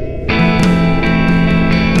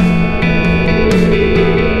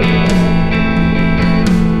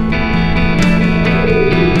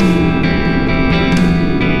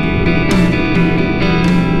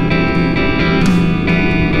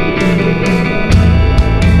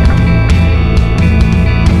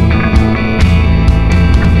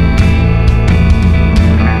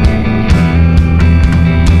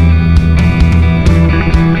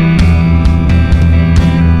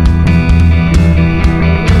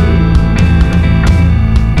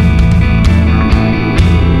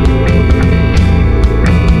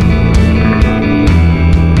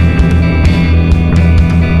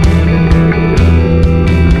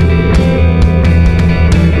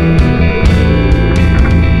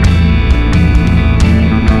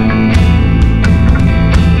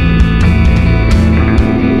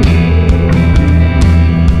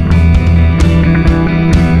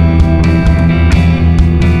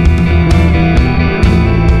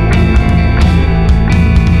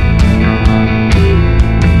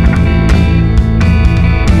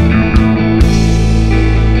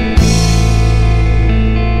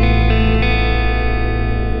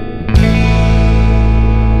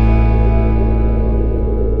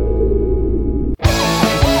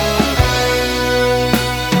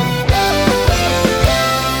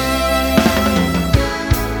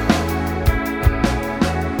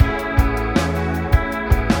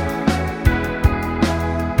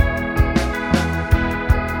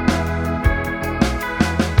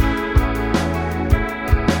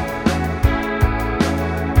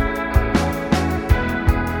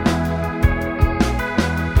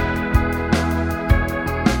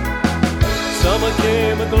 Summer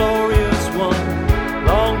came, a glorious one,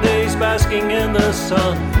 long days basking in the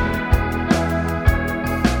sun.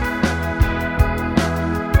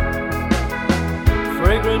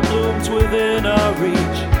 Fragrant blooms within our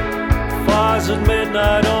reach, fires at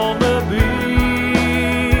midnight on the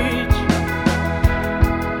beach.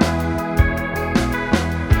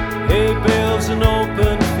 Hay bales and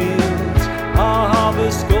open fields, our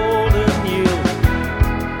harvest golden yield.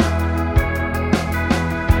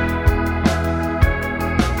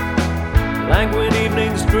 Languid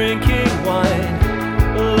evenings drinking wine,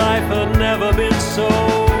 life had never been so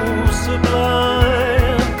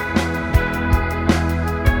sublime.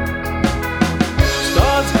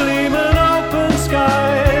 Stars gleam in open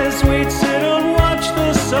skies, we'd sit and watch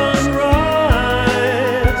the sunrise.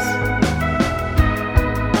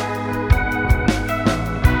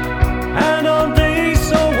 And on days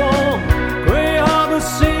so warm, grey harbors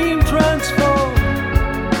seem transformed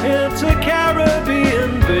into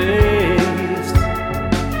Caribbean bays.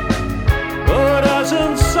 But as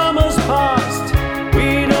in summers past,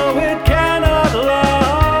 we know it cannot last.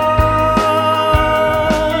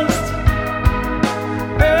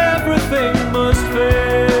 Everything must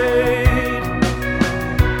fade.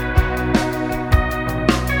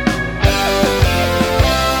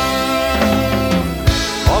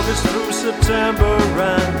 August through September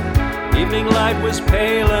ran, evening light was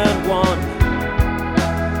pale and wan.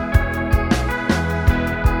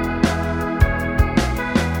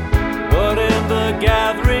 But in the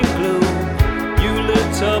gathering gloom, you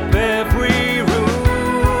lit up every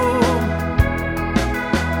room.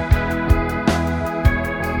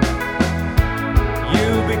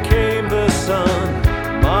 You became the sun,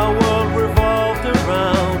 my world revolved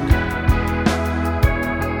around.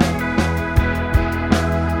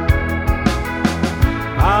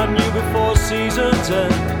 I knew before seasons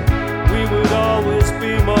end, we would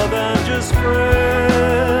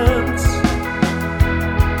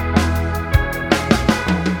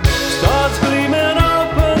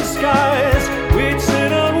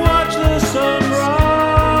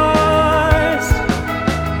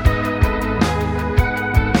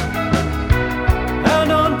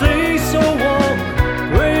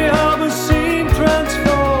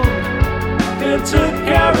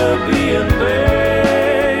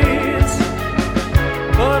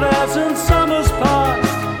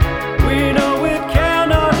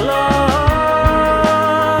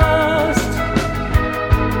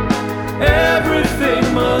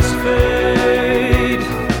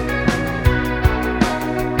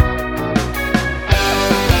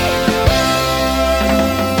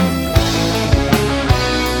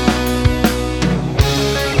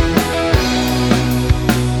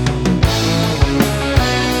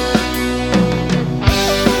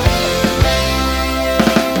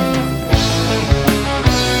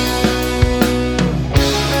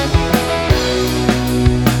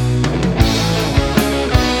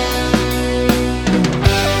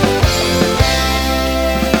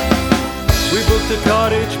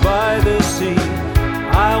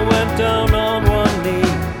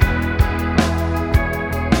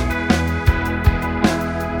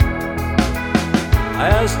I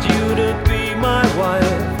asked you to be my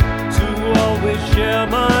wife, to always share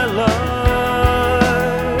my life.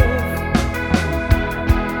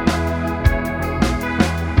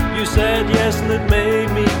 You said yes and it made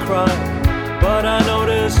me cry, but I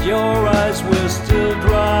noticed your eyes were still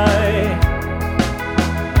dry.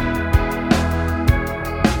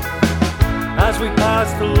 As we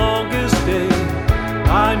passed the longest day,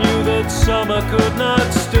 I knew that summer could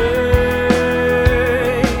not stay.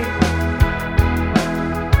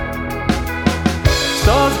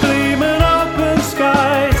 Stars gleaming up in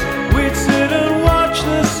skies, we'd sit and watch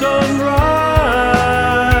the sunrise.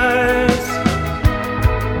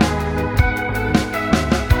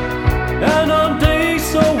 And on days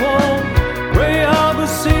so warm, Gray Harbor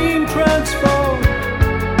seemed transformed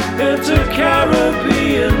into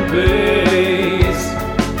Caribbean bays.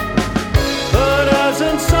 But as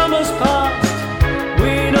in summers past,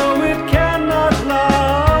 we know it cannot last.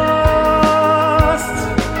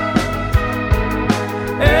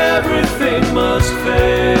 Everything must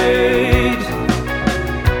fade.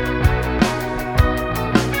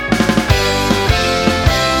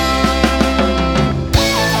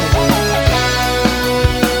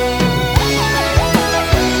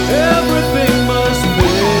 Everything must fade. Everything must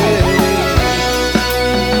fade.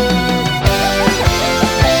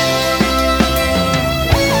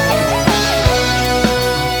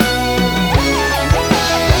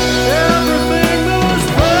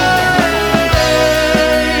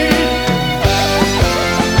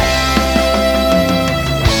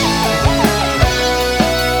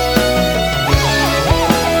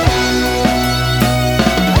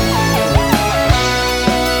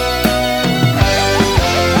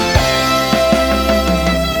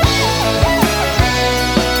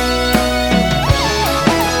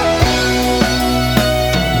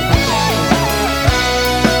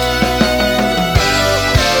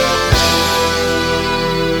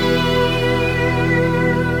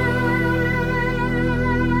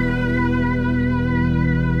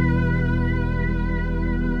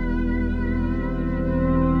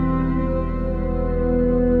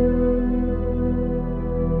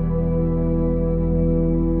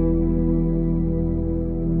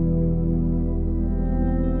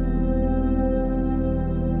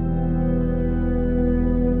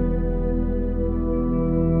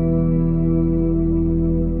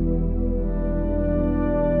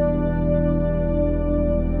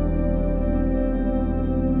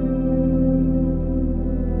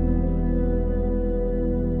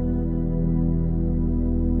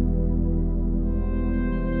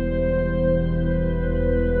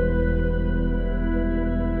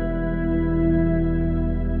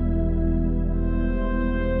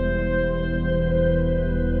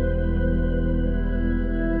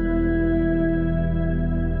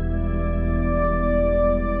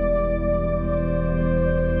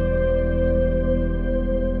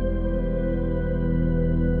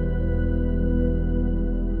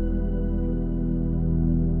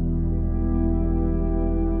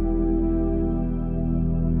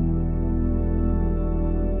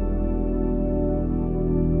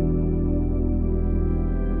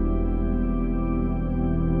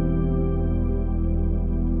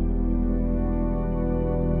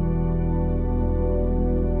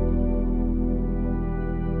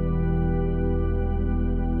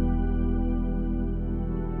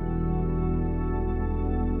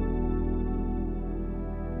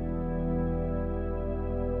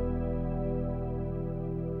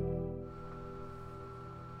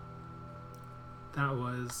 That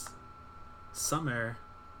was Summer,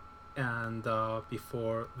 and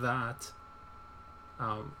before that,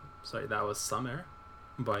 that was Summer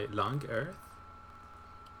by Long Earth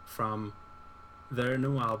from their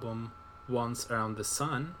new album Once Around the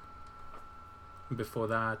Sun. Before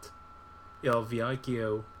that, Il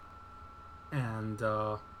Viaggio, and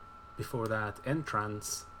before that,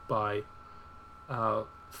 Entrance by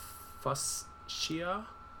Fascia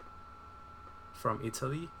from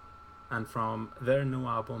Italy, and from their new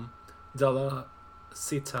album Dalla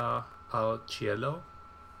Città al Cielo.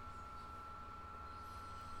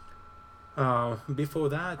 Before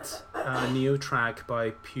that, a new track by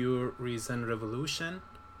Pure Reason Revolution,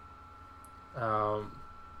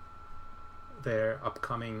 their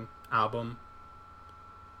upcoming album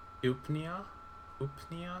Upnia.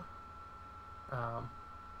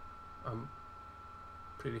 I'm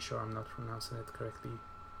pretty sure I'm not pronouncing it correctly.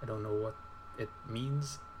 I don't know what it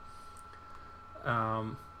means.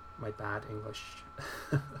 My bad English.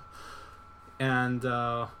 And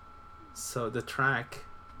so the track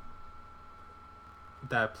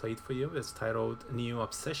that I played for you is titled New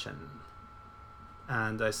Obsession,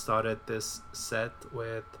 and I started this set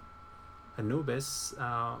with Anubis,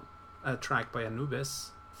 a track by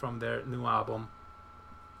Anubis from their new album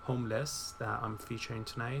Homeless that I'm featuring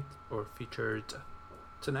tonight, or featured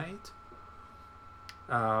tonight.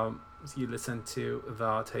 You listen to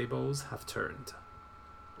The Tables Have Turned.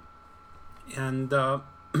 And that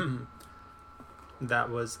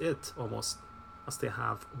was it, almost. I still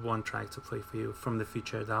have one track to play for you from the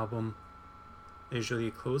featured album. I usually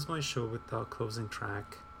close my show with the closing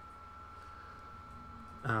track,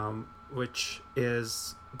 which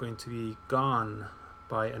is going to be Gone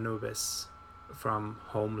by Anubis from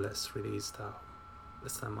Homeless, released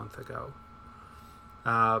less than a month ago.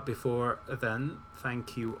 Before then,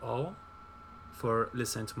 thank you all for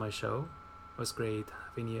listening to my show. It was great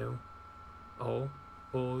having you all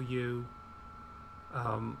you,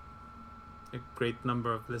 a great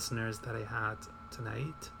number of listeners that I had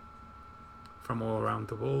tonight from all around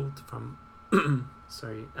the world, from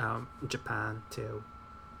Japan to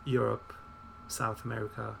Europe, South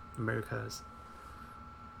America, Americas,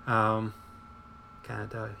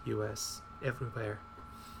 Canada, US, everywhere.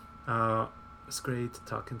 It's great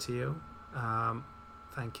talking to you.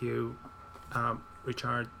 Thank you,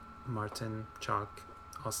 Richard, Martin, Chuck,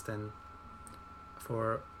 Austin,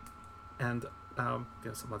 and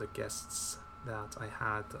some other guests that I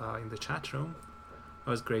had in the chat room. It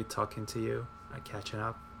was great talking to you, catching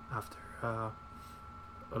up after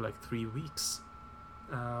like 3 weeks.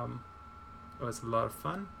 It was a lot of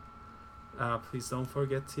fun. Please don't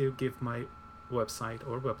forget to give my website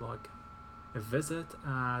or weblog a visit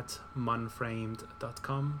at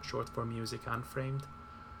munframed.com, short for Music Unframed.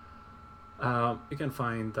 You can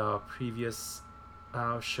find previous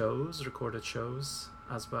shows, recorded shows,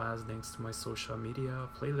 as well as links to my social media,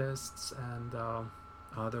 playlists, and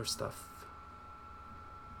other stuff.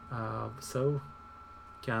 So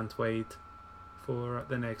can't wait for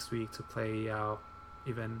the next week to play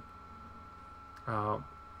even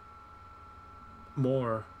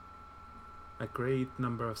more, a great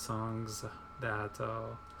number of songs that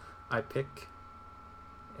I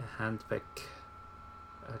handpick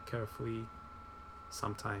carefully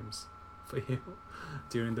sometimes for you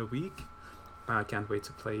during the week. I can't wait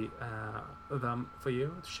to play them for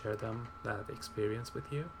you, to share that experience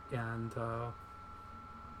with you, and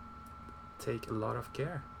take a lot of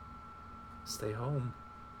care. Stay home.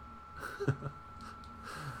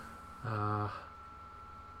 I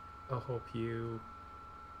hope you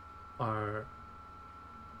are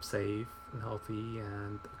safe and healthy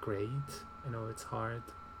and great. I know it's hard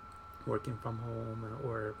working from home,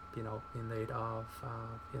 or being laid off,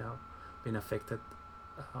 being affected,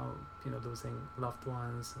 losing loved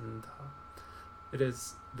ones, and it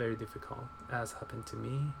is very difficult, as happened to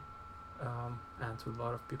me, and to a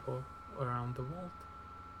lot of people around the world.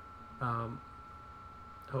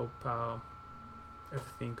 Hope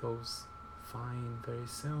everything goes fine very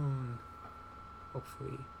soon.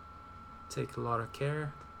 Hopefully take a lot of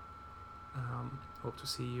care. Hope to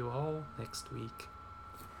see you all next week.